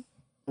we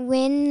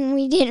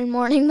did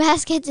morning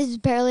baskets, it's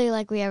barely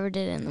like we ever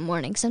did it in the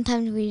morning.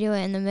 Sometimes we do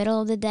it in the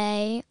middle of the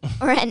day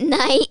or at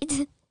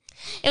night.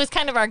 It was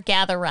kind of our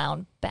gather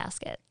round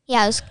basket.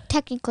 Yeah, it was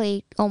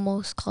technically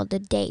almost called a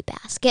day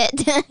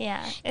basket.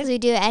 Yeah. Because we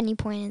do it at any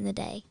point in the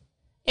day.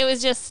 It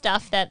was just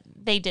stuff that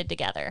they did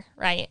together,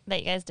 right? That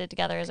you guys did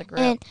together as a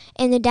group. And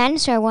in the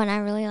dinosaur one, I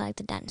really liked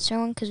the dinosaur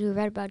one because we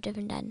read about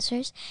different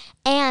dinosaurs.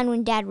 And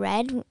when Dad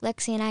read,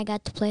 Lexi and I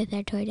got to play with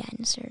our toy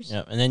dinosaurs.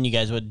 Yeah. And then you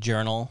guys would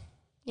journal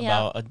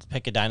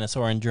pick a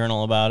dinosaur and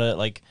journal about it,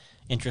 like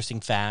interesting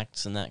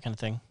facts and that kind of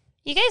thing.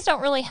 You guys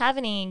don't really have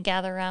any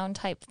gather round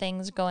type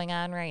things going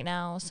on right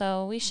now,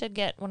 so we should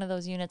get one of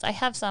those units. I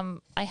have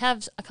a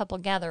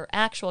couple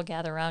actual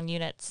gather round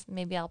units.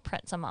 Maybe I'll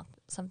print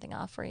something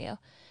off for you.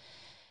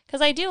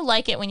 Because I do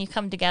like it when you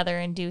come together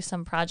and do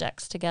some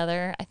projects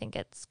together. I think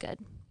it's good.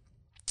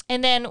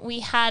 And then we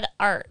had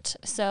art.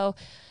 So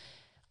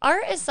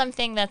art is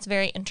something that's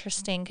very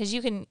interesting because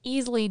you can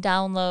easily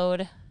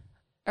download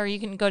or you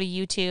can go to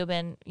YouTube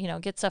and,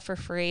 get stuff for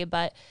free.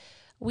 But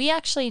we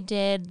actually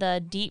did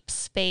the Deep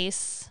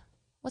Space,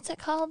 what's it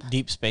called?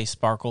 Deep Space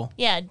Sparkle.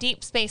 Yeah,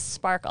 Deep Space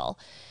Sparkle.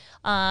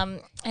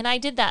 And I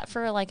did that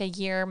for like a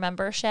year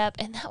membership,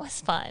 and that was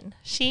fun.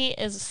 She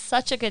is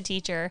such a good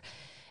teacher.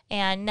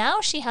 And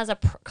now she has a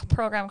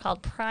program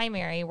called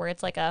Primary where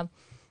it's like a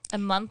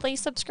monthly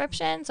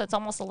subscription. So it's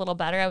almost a little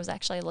better. I was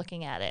actually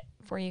looking at it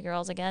for you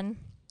girls again.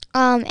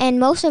 And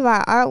most of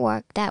our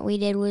artwork that we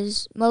did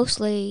was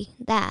mostly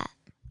that.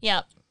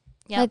 Yep.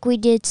 Like we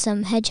did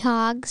some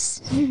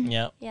hedgehogs.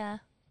 Yep. Yeah.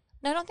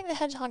 No, I don't think the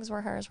hedgehogs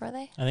were hers, were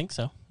they? I think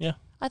so. Yeah.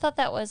 I thought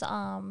that was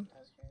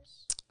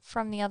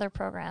from the other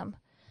program.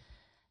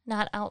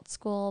 not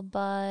Outschool,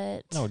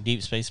 but No,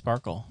 Deep Space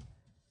Sparkle.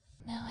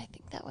 no, I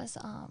think that was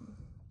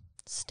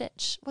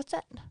Stitch. What's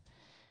that?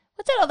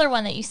 What's that other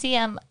one that you see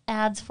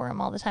ads for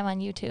him all the time on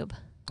YouTube?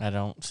 I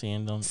don't see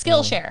him.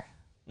 Skillshare.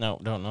 No,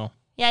 don't know.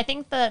 Yeah, I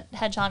think the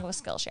hedgehog was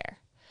Skillshare.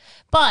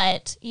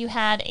 But you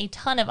had a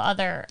ton of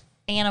other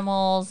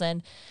animals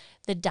and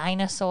the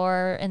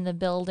dinosaur in the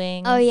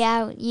building. Oh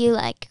yeah, you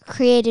like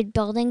created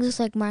buildings with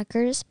like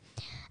markers,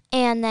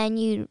 and then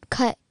you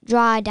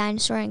draw a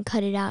dinosaur and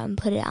cut it out and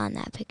put it on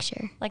that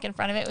picture. Like in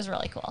front of it was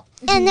really cool.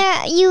 And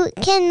there you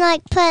can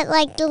like put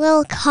like the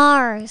little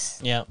cars.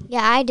 Yeah.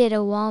 Yeah, I did a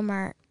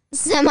Walmart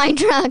semi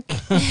truck.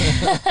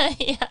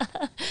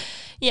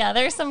 Yeah,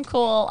 there's some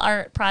cool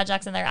art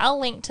projects in there. I'll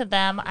link to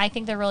them. I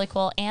think they're really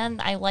cool.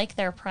 And I like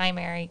their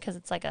primary because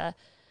it's like a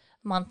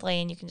monthly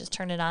and you can just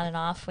turn it on and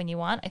off when you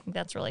want. I think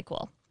that's really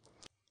cool.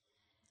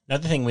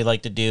 Another thing we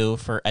like to do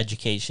for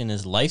education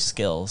is life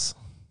skills,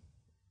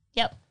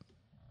 Yep.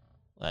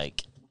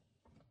 like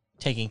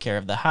taking care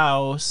of the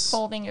house,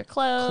 Folding your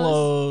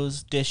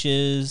clothes,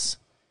 dishes,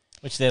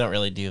 which they don't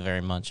really do very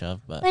much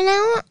of. But But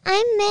now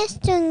I miss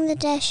doing the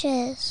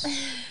dishes.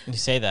 you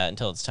say that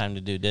until it's time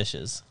to do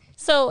dishes.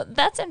 So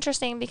that's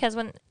interesting because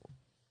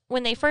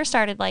when they first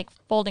started like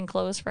folding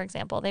clothes, for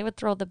example, they would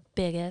throw the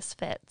biggest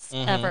fits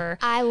ever.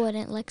 I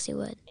wouldn't. Lexi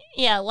would.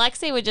 Yeah,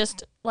 Lexi would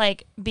just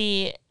like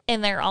be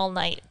in there all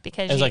night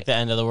because It was like the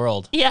end of the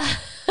world. yeah,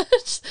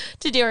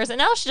 to do hers. And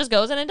now she just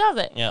goes in and does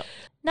it. Yeah.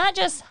 Not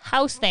just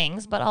house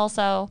things, but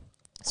also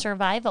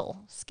survival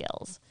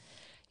skills.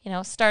 You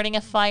know, starting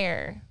a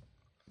fire,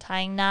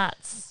 tying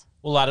knots.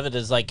 Well, a lot of it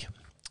is like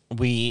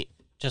we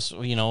just,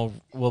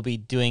 we'll be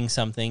doing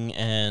something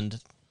and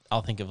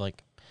I'll think of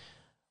like,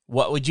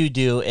 what would you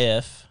do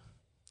if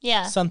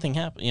Yeah. something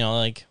happened?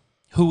 Like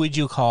who would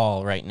you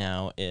call right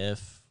now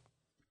if,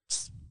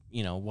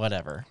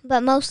 whatever.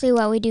 But mostly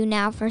what we do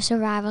now for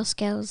survival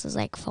skills is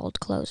like fold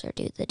clothes or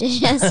do the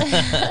dishes.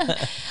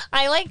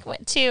 I like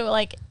to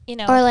like, or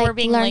if like we're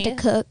being learn late. to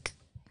cook.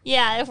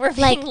 Yeah, if we're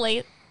Like- being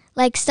late.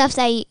 Like stuff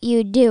that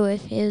you'd do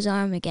if it was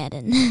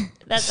Armageddon.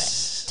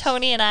 That's it.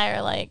 Tony and I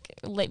are like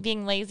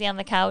being lazy on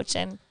the couch,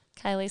 and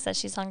Kylie says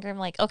she's hungry. I'm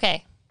like,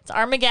 okay, it's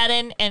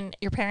Armageddon, and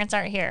your parents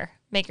aren't here.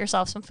 Make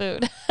yourself some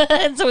food.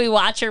 And so we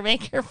watch her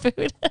make her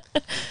food.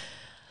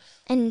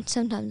 And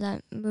sometimes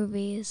at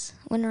movies,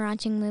 when we're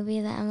watching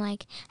movies, I'm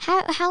like,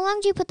 how long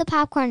do you put the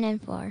popcorn in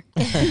for?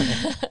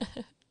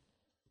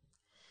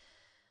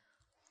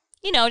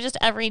 Just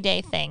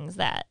everyday things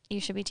that you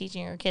should be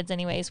teaching your kids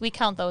anyways. We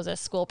count those as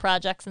school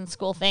projects and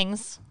school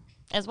things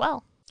as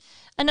well.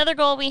 Another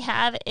goal we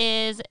have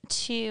is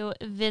to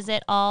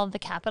visit all the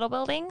Capitol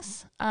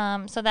buildings.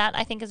 So that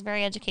I think is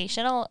very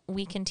educational.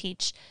 We can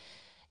teach,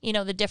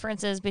 the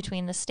differences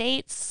between the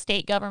states,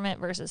 state government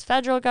versus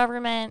federal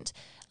government.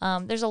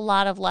 There's a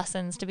lot of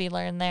lessons to be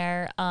learned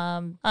there.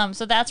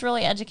 So that's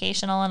really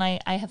educational, and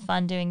I have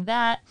fun doing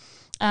that.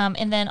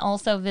 And then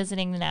also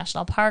visiting the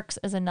national parks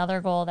is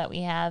another goal that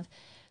we have.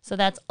 So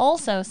that's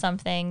also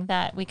something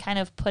that we kind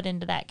of put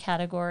into that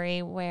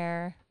category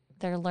where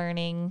they're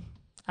learning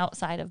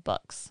outside of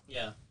books.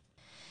 Yeah.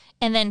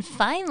 And then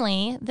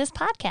finally, this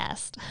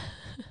podcast.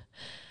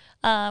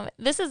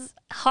 This is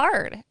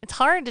hard. It's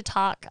hard to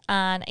talk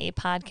on a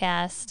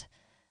podcast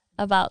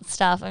about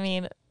stuff. I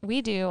mean,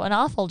 we do an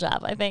awful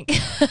job, I think.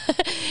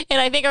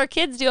 And I think our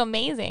kids do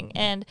amazing.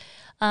 And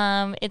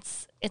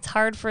it's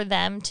hard for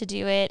them to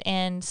do it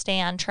and stay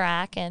on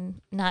track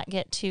and not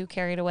get too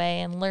carried away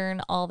and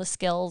learn all the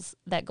skills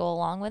that go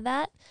along with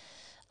that.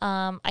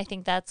 I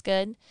think that's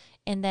good.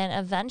 And then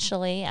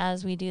eventually,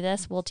 as we do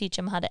this, we'll teach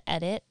them how to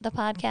edit the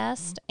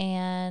podcast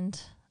and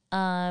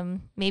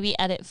maybe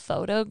edit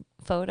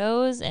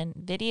photos and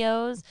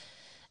videos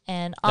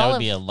and all That would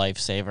be a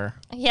lifesaver.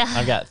 yeah.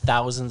 I've got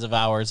thousands of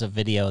hours of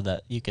video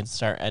that you can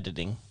start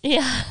editing.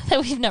 Yeah, that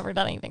we've never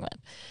done anything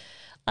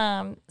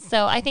with.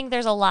 So I think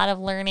there's a lot of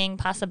learning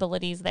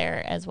possibilities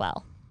there as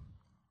well.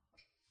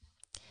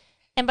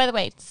 And by the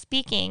way,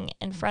 speaking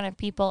in front of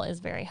people is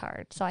very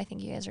hard. So I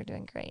think you guys are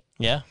doing great.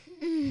 Yeah.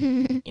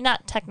 You're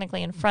not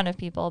technically in front of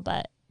people,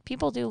 but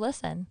people do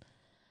listen.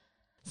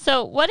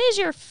 So what is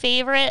your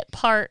favorite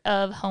part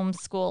of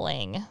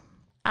homeschooling?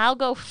 I'll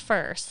go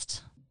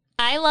first.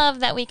 I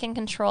love that we can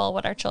control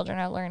what our children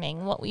are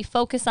learning, what we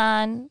focus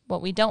on,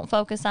 what we don't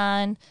focus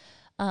on.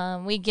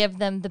 We give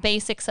them the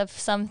basics of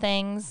some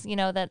things,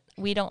 that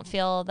we don't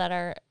feel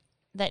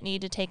that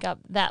need to take up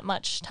that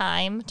much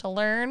time to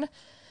learn.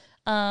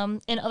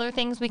 And other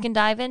things we can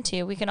dive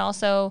into. We can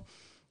also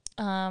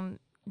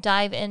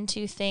dive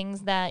into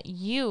things that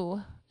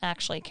you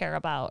actually care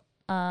about,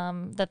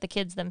 that the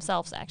kids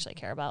themselves actually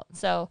care about.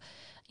 So,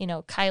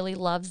 Kylie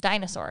loves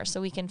dinosaurs, so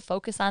we can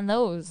focus on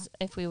those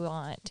if we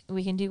want.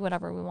 We can do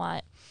whatever we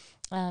want.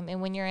 And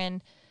when you're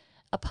in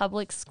a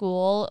public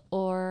school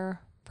or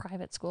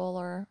private school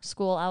or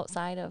school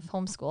outside of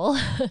homeschool,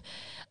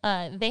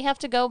 they have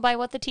to go by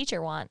what the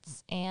teacher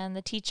wants. And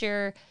the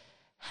teacher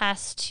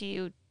has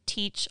to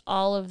teach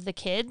all of the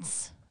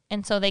kids.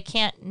 And so they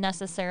can't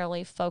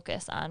necessarily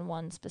focus on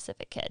one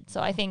specific kid. So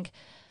I think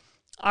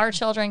Our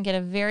children get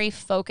a very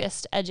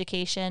focused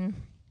education,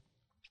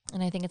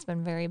 and I think it's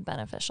been very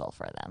beneficial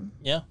for them.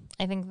 Yeah.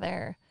 I think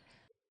they're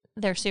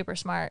super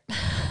smart.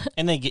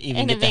 And they even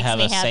And it get to makes have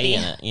me a say happy.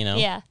 in it, you know?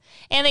 Yeah,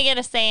 and they get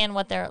a say in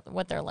what they're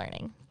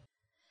learning.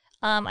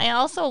 I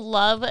also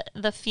love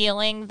the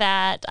feeling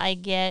that I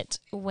get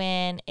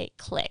when it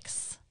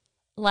clicks.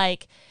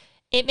 Like,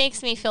 it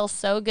makes me feel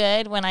so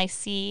good when I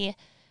see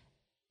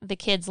the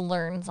kids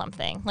learn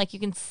something. Like, you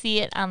can see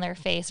it on their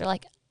face, or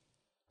like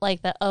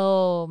the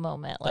oh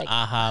moment, The like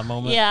aha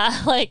moment.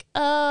 yeah, like,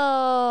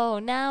 oh,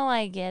 now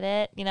I get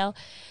it. You know,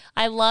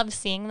 I love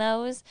seeing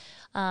those.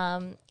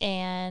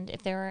 And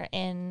if they were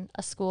in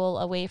a school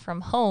away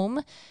from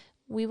home,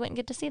 we wouldn't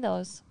get to see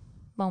those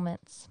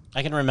moments.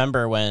 I can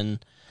remember when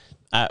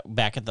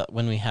back at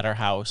when we had our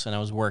house and I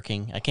was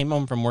working. I came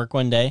home from work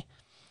one day,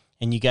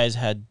 and you guys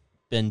had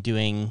been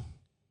doing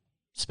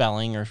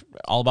spelling, or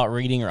all about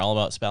reading, or all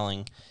about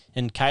spelling.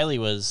 And Kylie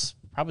was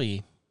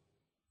probably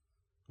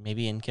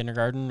maybe in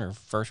kindergarten or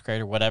first grade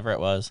or whatever it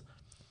was.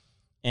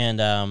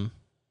 And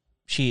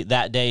she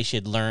that day she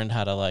had learned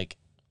how to like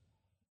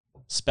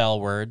spell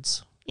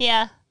words.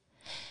 Yeah.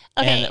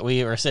 Okay. And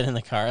we were sitting in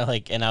the car,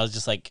 like, and I was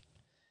just like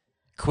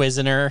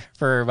quizzing her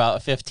for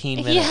about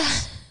 15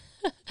 minutes.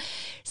 Yeah.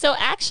 So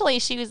actually,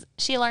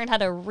 she learned how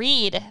to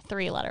read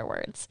 3-letter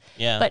words,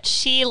 Yeah. but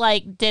she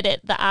like did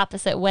it the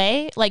opposite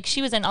way. Like,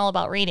 she was in all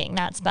about reading,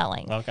 not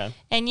spelling. Okay.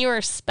 And you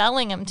were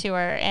spelling them to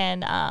her,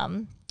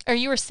 and or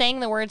you were saying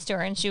the words to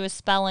her, and she was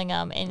spelling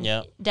them. And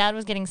Yep. Dad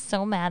was getting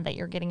so mad that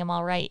you're getting them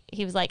all right.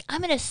 He was like,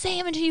 "I'm gonna say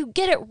them until you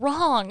get it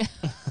wrong,"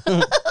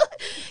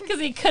 because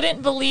he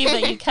couldn't believe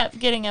that you kept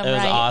getting them It was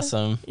right.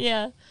 awesome.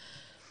 Yeah.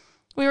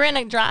 We were in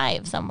a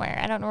drive somewhere.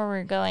 I don't know where we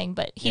were going,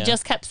 but he Yeah.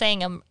 just kept saying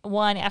them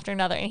one after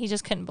another, and he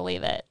just couldn't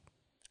believe it.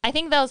 I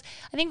think those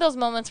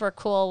moments were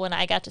cool when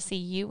I got to see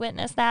you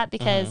witness that,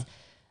 because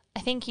I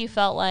think you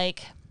felt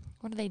like,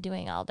 what are they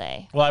doing all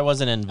day? Well, I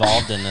wasn't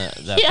involved in it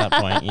at Yeah. that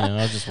point. You know,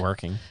 I was just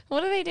working.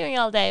 What are they doing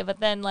all day?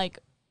 But then, like,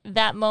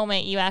 that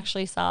moment, you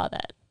actually saw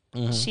that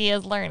she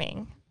is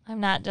learning. I'm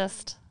not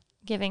just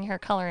giving her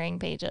coloring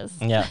pages.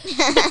 Yeah.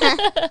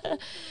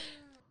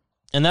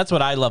 And that's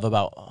what I love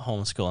about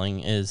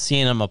homeschooling, is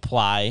seeing them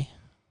apply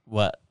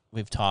what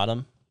we've taught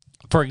them.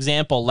 For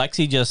example,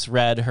 Lexi just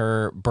read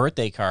her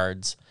birthday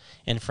cards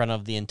in front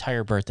of the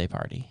entire birthday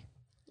party.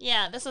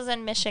 Yeah, this was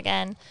in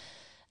Michigan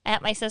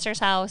at my sister's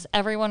house.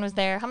 Everyone was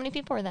there. How many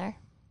people were there?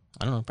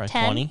 I don't know, probably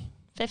 10? 20.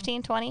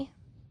 15, 20?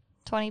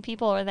 20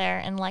 people were there,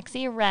 and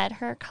Lexi read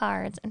her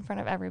cards in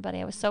front of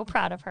everybody. I was so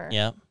proud of her.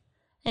 Yeah.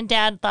 And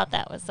Dad thought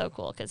that was so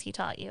cool because he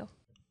taught you.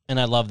 And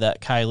I love that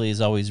Kylie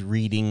is always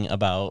reading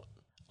about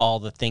all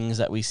the things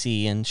that we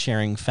see and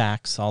sharing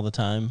facts all the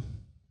time.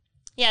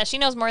 Yeah, she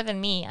knows more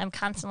than me. I'm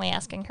constantly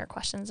asking her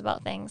questions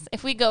about things.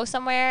 If we go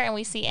somewhere and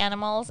we see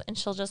animals, and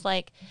she'll just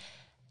like,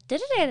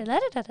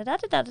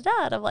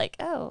 da-da-da-da-da-da-da-da-da-da, and I'm like,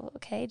 oh,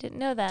 okay, didn't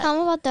know that. Tell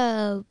them about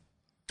the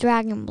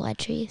dragon blood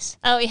trees.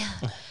 Oh, yeah.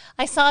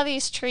 I saw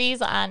these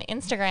trees on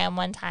Instagram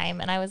one time,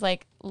 and I was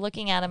like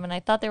looking at them, and I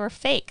thought they were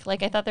fake.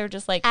 Like, I thought they were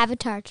just like,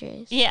 Avatar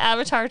trees. yeah,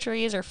 avatar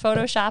trees or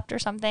photoshopped or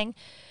something.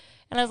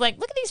 And I was like,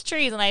 look at these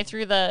trees. And I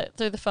threw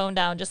the phone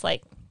down, just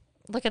like,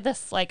 look at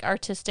this like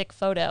artistic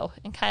photo.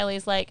 And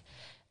Kylie's like,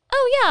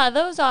 oh yeah,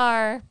 those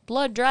are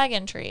blood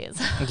dragon trees.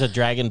 It's a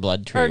dragon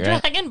blood tree, Or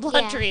right? dragon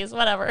blood Yeah. trees,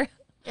 whatever.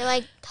 They're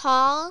like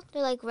tall.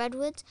 They're like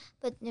redwoods,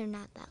 but they're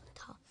not that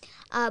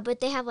tall. But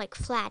they have like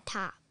flat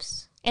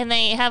tops. And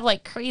they have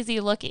like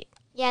crazy looking.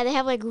 Yeah, they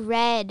have like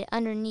red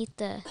underneath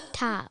the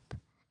top.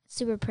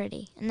 Super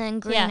pretty. And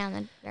then green Yeah. on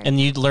the very And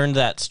you learned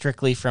that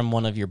strictly from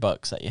one of your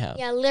books that you have.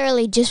 Yeah,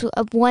 literally just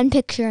one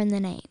picture and the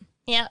name.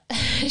 Yeah.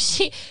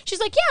 She's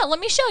like, yeah,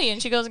 let me show you.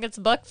 And she goes and gets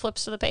the book,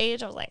 flips to the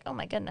page. I was like, oh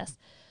my goodness.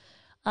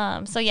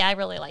 So yeah, I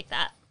really like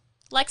that.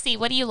 Lexi,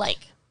 what do you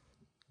like?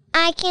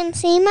 I can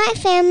see my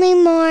family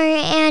more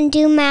and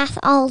do math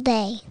all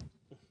day.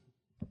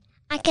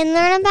 I can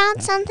learn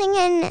about something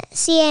and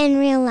see it in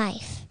real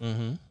life.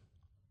 Mm-hmm.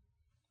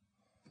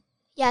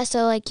 Yeah,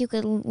 so like you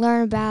could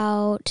learn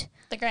about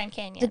The Grand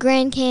Canyon. the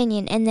Grand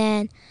Canyon, and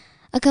then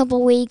a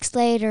couple weeks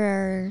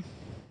later,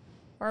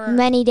 or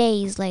many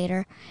days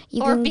later,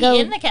 you or can be go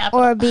in the capital.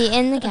 or be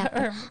in the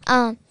capital.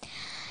 Or-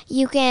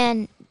 You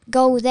can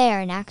go there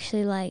and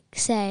actually like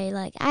say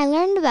like I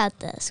learned about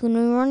this when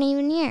we weren't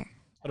even here.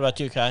 What about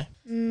you, Kai?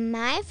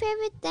 My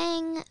favorite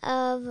thing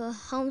of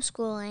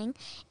homeschooling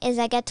is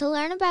I get to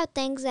learn about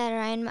things that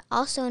are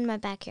also in my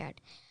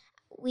backyard.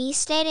 We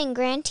stayed in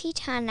Grand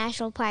Teton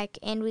National Park,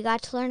 and we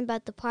got to learn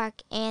about the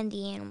park and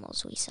the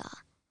animals we saw.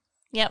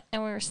 Yep,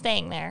 and we were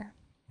staying there.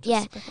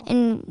 Yeah, Super cool.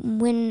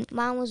 and when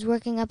Mom was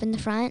working up in the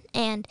front,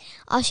 and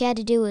all she had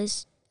to do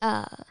was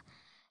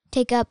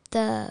take up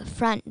the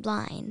front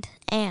blind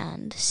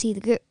and see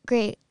the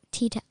Great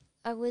Teton.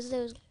 Was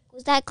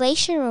that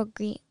Glacier or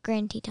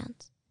Grand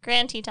Tetons?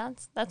 Grand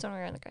Tetons. That's when we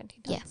were in the Grand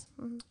Tetons.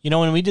 Yeah. Mhm. You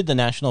know, when we did the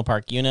National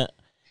Park unit,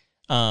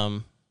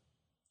 I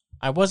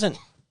wasn't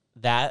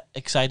that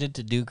excited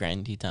to do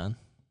Grand Teton.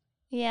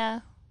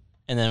 Yeah.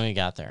 And then we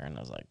got there, and I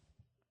was like,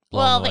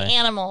 blown Well, away. the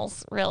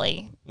animals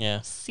really Yeah.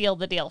 sealed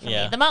the deal for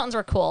Yeah. me. The mountains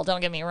were cool. Don't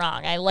get me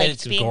wrong. I liked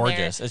It's being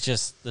gorgeous. there. It's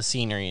just the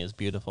scenery is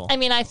beautiful. I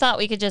mean, I thought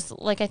we could just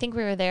I think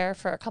we were there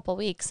for a couple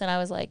weeks, and I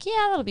was like,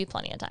 yeah, that'll be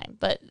plenty of time.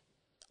 But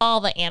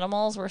all the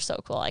animals were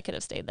so cool. I could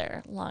have stayed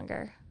there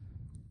longer.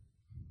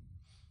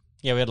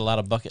 Yeah, we had a lot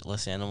of bucket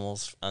list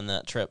animals on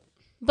that trip.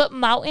 But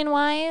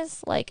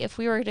mountain-wise, like if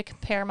we were to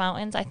compare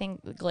mountains, I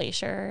think the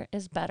Glacier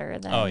is better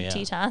than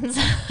Tetons.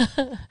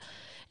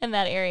 And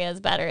that area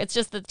is better. It's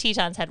just the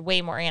Tetons had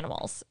way more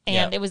animals,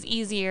 and it was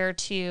easier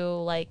to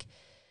like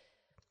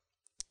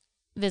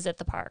visit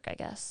the park, I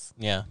guess.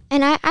 Yeah.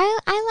 And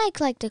I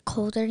like the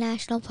colder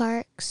national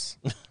parks,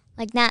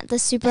 like not the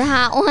super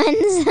hot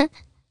ones.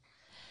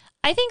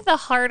 I think the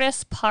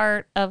hardest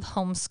part of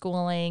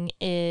homeschooling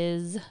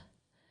is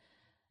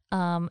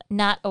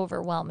not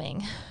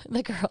overwhelming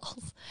the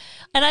girls.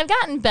 And I've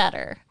gotten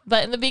better,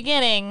 but in the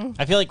beginning,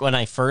 I feel like when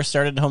I first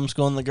started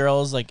homeschooling the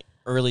girls, like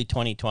early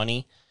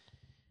 2020,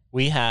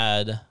 we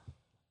had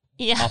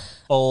yeah. a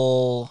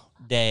full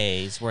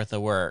day's worth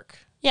of work.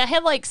 Yeah, I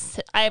had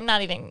I'm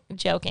not even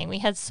joking. We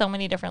had so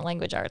many different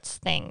language arts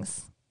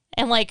things.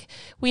 And like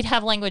we'd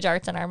have language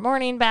arts in our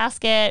morning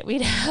basket.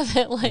 We'd have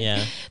it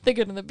the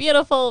good and the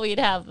beautiful. We'd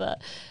have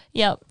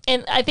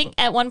and I think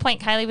at one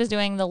point Kylie was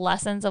doing the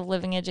lessons of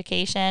living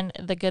education,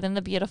 the good and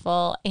the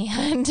beautiful,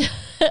 and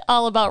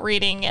all about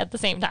reading at the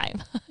same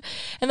time.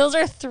 And those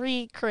are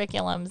 3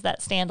 curriculums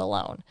that stand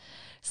alone.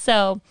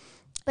 So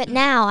But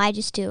now I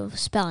just do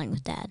spelling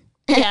with Dad.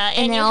 yeah,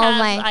 and then you all have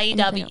my IEW.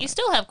 independent You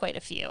still have quite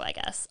a few, I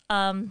guess.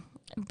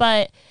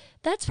 But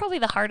that's probably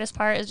the hardest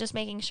part is just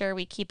making sure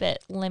we keep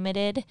it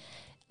limited.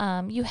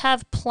 You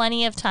have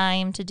plenty of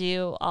time to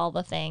do all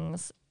the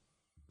things,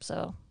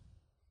 so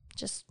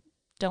just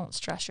don't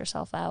stress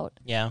yourself out.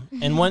 Yeah.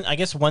 And I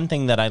guess one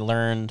thing that I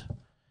learned,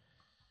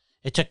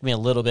 it took me a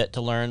little bit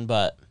to learn,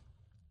 but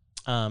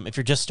if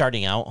you're just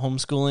starting out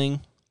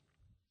homeschooling,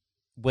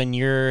 when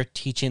you're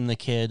teaching the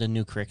kid a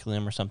new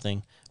curriculum or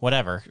something,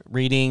 whatever,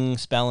 reading,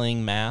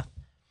 spelling, math,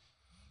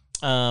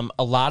 a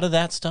lot of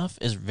that stuff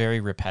is very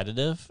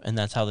repetitive, and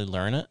that's how they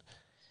learn it.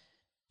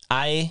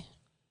 I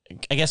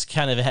guess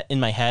kind of in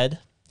my head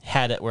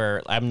had it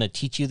where I'm going to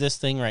teach you this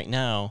thing right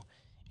now,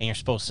 and you're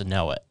supposed to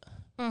know it.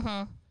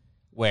 Mm-hmm.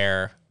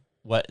 Where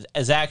what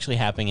is actually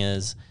happening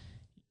is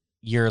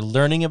you're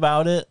learning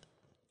about it,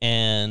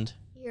 and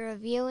You're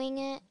reviewing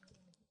it.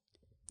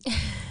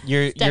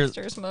 you're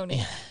Dexter's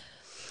moaning.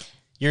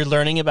 you're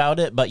learning about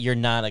it, but you're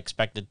not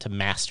expected to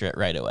master it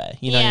right away.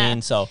 You know what I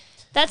mean? So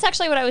That's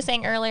actually what I was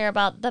saying earlier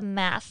about the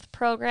math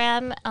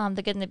program,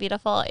 The Good and the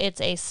Beautiful.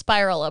 It's a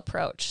spiral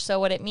approach. So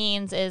what it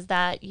means is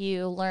that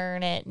you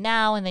learn it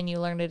now, and then you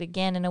learn it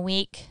again in a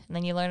week, and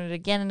then you learn it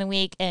again in a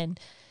week, and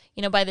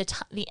you know by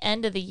the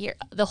end of the year,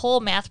 the whole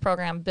math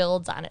program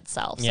builds on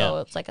itself. Yeah. So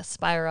it's like a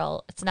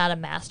spiral. It's not a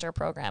master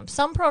program.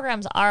 Some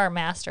programs are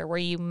master, where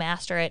you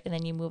master it and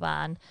then you move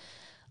on.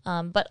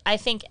 But I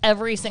think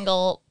every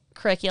single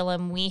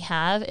curriculum we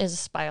have is a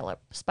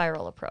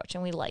spiral approach,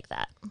 and we like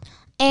that.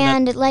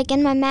 And like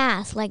in my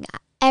math, like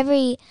I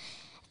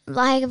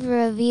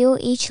review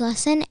each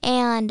lesson,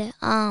 and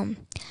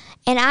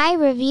I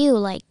review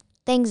like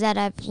things that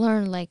I've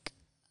learned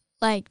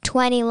like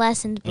 20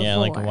 lessons before. yeah,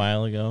 like a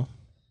while ago.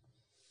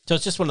 So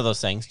it's just one of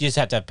those things. You just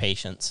have to have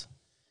patience.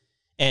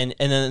 And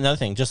then another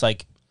thing, just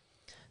like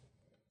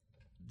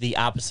the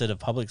opposite of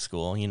public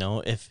school, you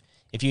know, if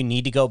you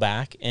need to go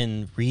back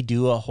and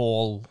redo a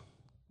whole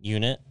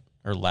unit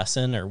or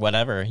lesson or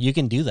whatever, you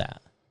can do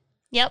that.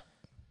 Yep.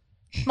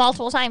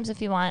 Multiple times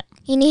if you want.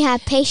 You need to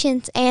have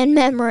patience and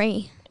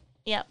memory.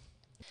 Yep.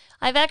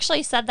 I've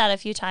actually said that a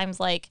few times,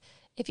 like,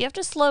 if you have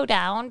to slow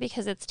down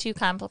because it's too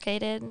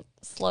complicated,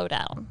 slow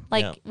down.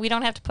 Like, Yeah. we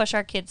don't have to push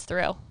our kids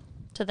through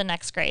to the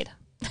next grade.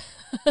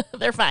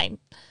 They're fine.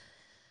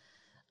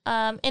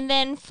 And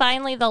then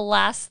finally, the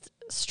last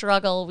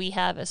struggle we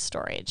have is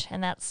storage.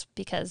 And that's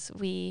because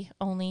we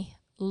only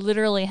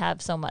literally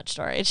have so much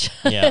storage.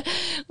 Yeah.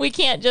 We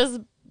can't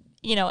just,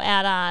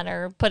 add on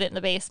or put it in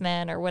the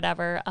basement or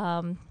whatever.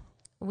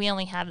 We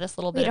only have this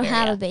little bit We don't of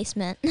have area. a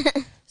basement.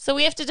 So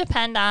we have to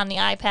depend on the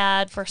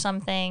iPad for some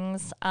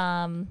things.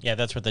 Yeah,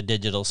 that's where the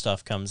digital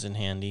stuff comes in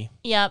handy.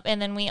 Yep.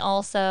 And then we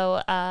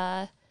also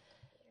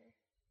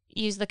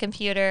use the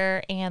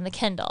computer and the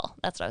Kindle.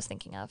 That's what I was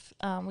thinking of.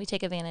 We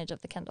take advantage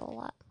of the Kindle a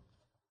lot.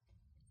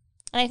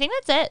 And I think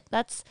that's it.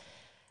 That's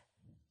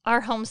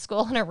our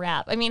homeschool in a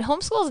wrap. I mean,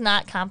 homeschool is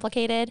not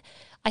complicated.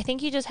 I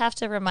think you just have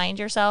to remind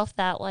yourself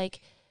that,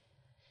 like,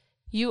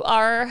 you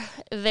are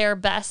their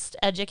best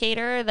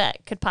educator they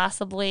could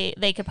possibly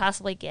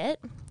get.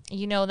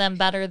 You know them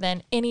better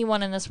than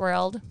anyone in this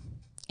world.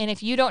 And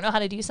if you don't know how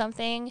to do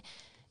something,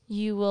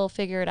 you will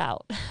figure it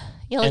out.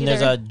 And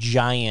there's a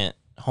giant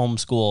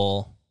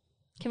homeschool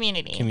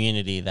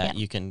community that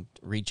you can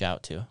reach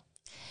out to.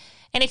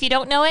 And if you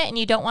don't know it and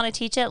you don't want to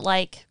teach it,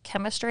 like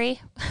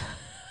chemistry,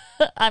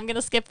 I'm going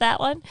to skip that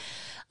one.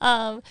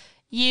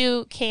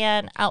 you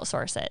can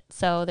outsource it.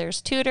 So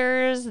there's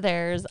tutors,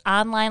 there's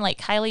online, like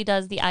Kylie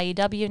does the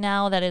IEW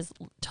now. That is,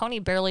 Tony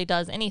barely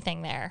does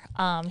anything there.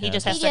 He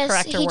just has to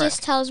correct her He work.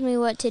 just tells me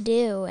what to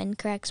do and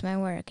corrects my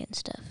work and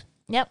stuff.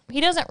 Yep. He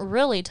doesn't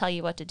really tell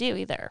you what to do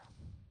either.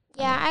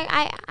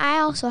 Yeah, I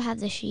also have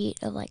the sheet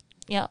of like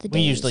Yeah. the We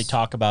days. usually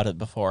talk about it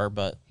before,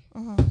 but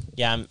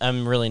yeah,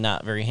 I'm really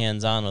not very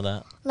hands-on with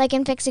that. Like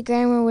in Fix It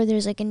Grammar, where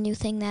there's like a new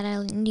thing that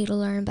I need to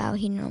learn about,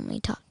 he normally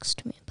talks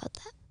to me about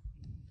that.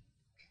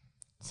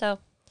 So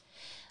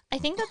I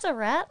think that's a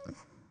wrap.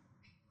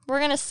 We're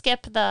going to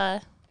skip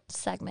the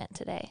segment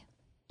today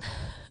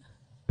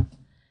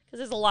because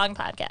it's a long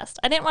podcast.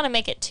 I didn't want to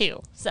make it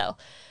two, so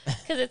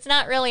because it's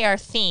not really our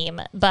theme,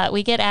 but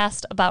we get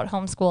asked about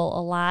homeschool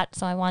a lot,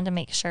 so I wanted to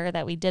make sure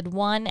that we did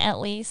one at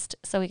least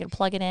so we could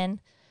plug it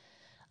in.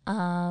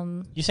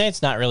 You say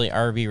it's not really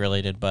RV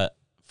related, but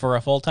for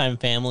a full-time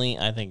family,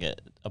 I think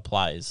it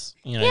applies.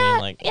 You know what I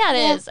mean? Like, Yeah,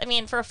 it is. I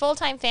mean, for a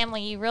full-time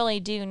family, you really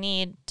do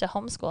need to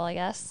homeschool, I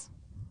guess.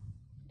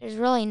 There's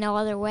really no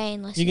other way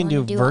unless you you can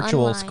want do to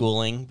virtual online.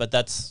 schooling, but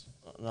that's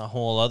a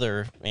whole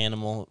other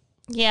animal.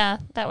 Yeah,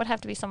 that would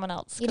have to be someone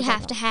else. You'd 'cause I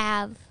have don't- to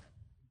have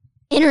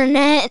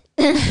internet.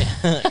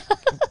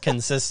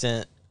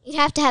 Consistent. You'd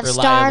have to have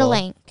Reliable.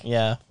 Starlink.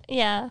 Yeah.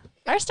 Yeah,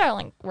 our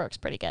Starlink works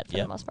pretty good for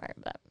Yep. the most part,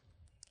 but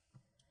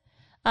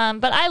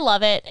I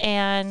love it,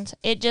 and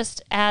it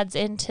just adds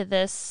into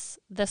this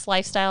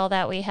lifestyle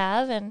that we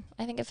have, and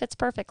I think it fits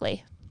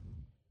perfectly.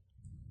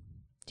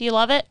 Do you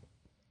love it?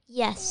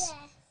 Yes.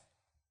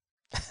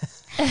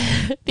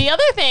 The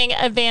other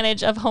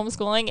advantage of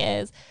homeschooling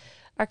is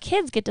our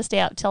kids get to stay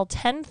up till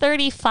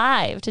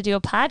 10:35 to do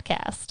a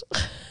podcast.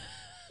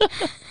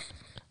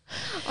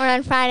 Or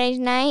on Friday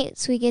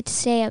nights, we get to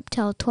stay up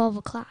till 12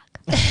 o'clock.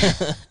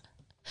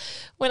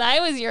 When I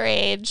was your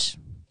age,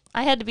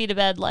 I had to be to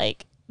bed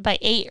like by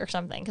 8 or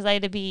something because I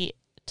had to be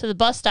to the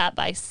bus stop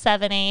by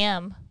 7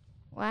 a.m.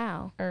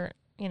 Wow. or,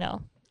 In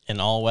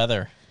all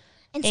weather.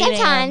 And 8 a.m.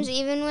 sometimes,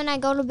 even when I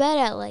go to bed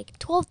at like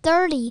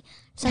 12:30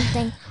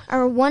 something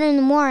or 1 in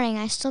the morning,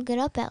 I still get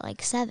up at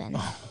like 7.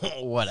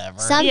 Whatever.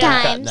 Sometimes.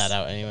 We're cutting that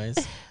out anyways.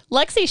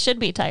 Lexi should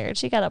be tired.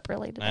 She got up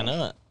early today. I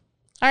know it.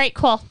 All right,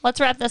 cool. Let's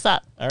wrap this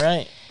up. All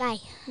right. Bye.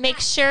 Make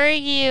sure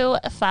you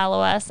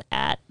follow us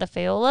at The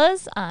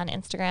Faolas on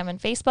Instagram and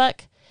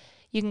Facebook.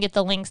 You can get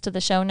the links to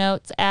the show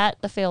notes at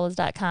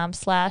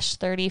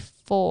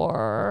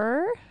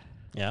thefaolas.com/34.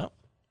 Yeah.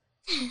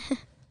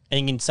 And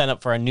you can sign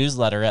up for our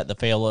newsletter at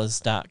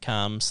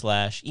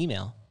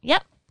thefaolas.com/email.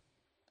 Yep.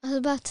 I was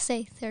about to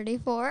say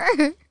 34.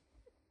 And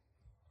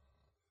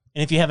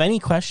if you have any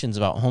questions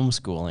about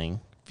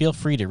homeschooling, feel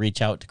free to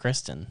reach out to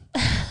Kristen.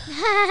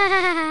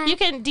 You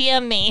can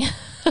DM me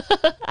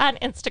on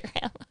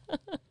Instagram. All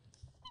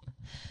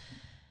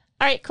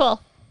right,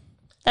 cool.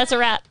 That's a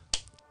wrap.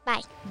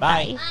 Bye.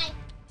 Bye.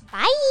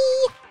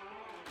 Bye.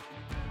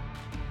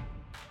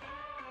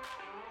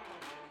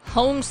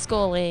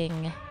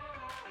 Homeschooling.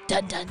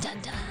 Dun, dun, dun,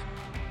 dun.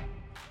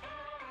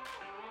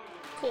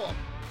 Cool.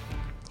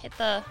 Hit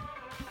the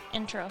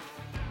intro.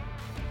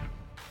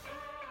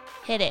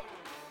 Hit it.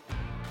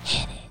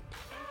 Hit it.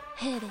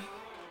 Hit it.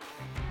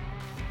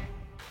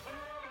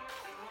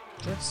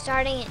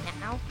 Starting it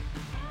now.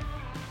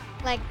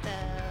 Like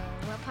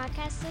what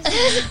podcast is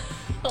this?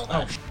 Hold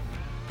on.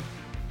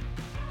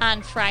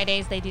 On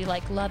Fridays, they do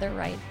like leather.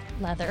 Right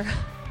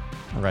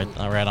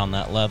on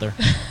that leather.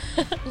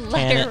 Can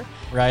Leather it.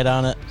 Right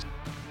on it.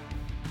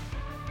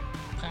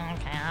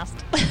 podcast.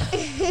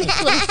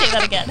 Let's say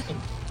that again.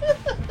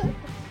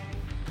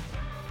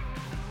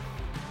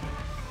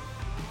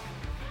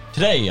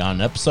 Today on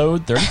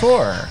episode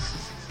 34.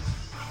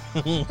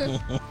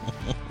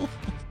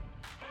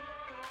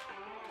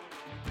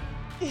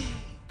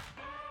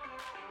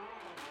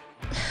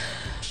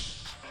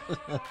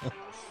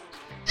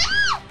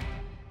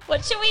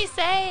 What should we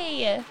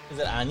say? Is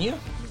it on you?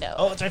 No.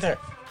 Oh, it's right there.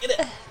 Get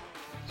it.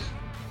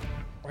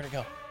 Where'd it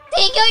go?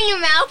 Did it go in your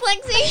mouth,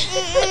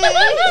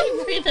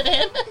 Lexi? Breathe it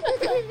in.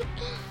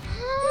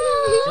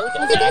 Look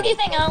Is there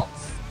anything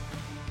else?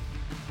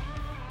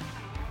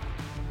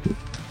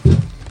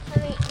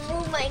 Let me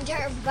move my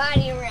entire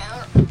body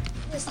around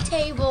this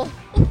table.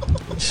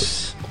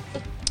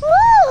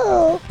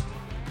 Woo!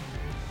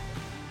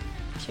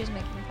 She was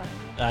making fun of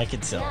you. I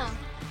could tell. Yeah.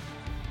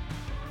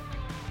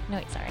 No,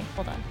 wait, sorry.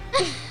 Hold on.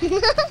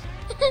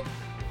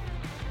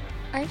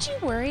 Aren't you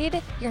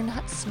worried you're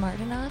not smart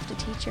enough to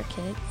teach your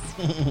kids?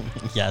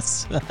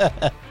 Yes.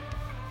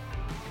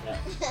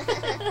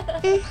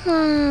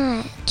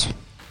 Hot.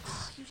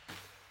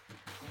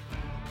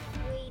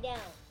 Way down.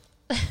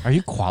 Are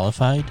you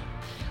qualified?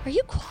 Are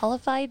you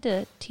qualified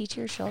to teach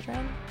your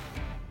children?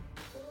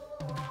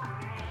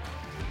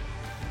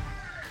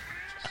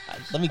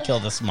 Let me kill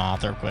this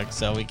moth real quick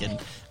so we can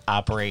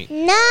operate.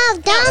 No,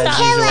 don't As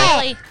kill usual.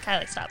 it.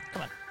 Kylie, stop.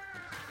 Come on.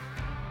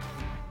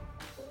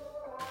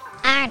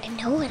 I already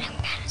know what I'm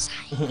gonna say.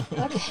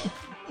 Okay.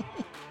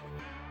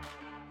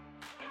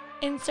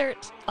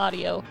 Insert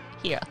audio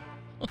here.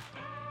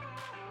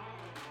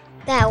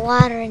 That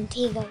water and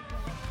tea go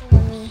for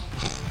me.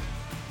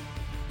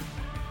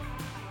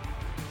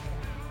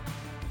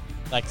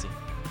 Lexi.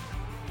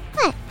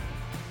 What?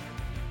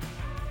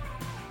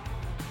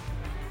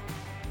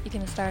 You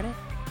gonna start it?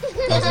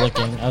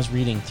 I was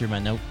reading through my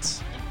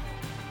notes.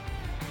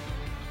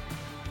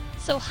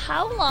 So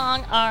how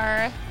long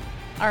are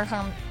our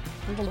how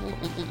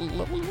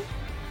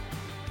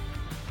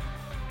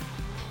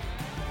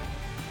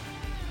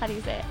do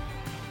you say it?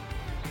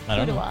 I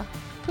don't know.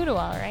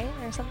 Pudawa, right?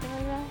 Or something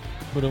like that?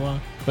 Kudua.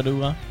 I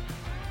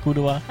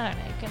don't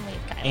know. You can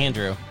leave Kylie.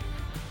 Andrew.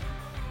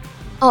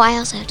 Oh, I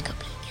also have to go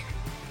pee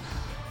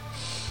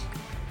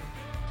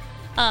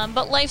again.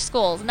 But life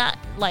schools, not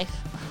life.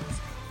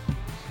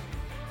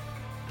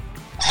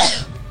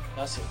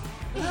 That's it.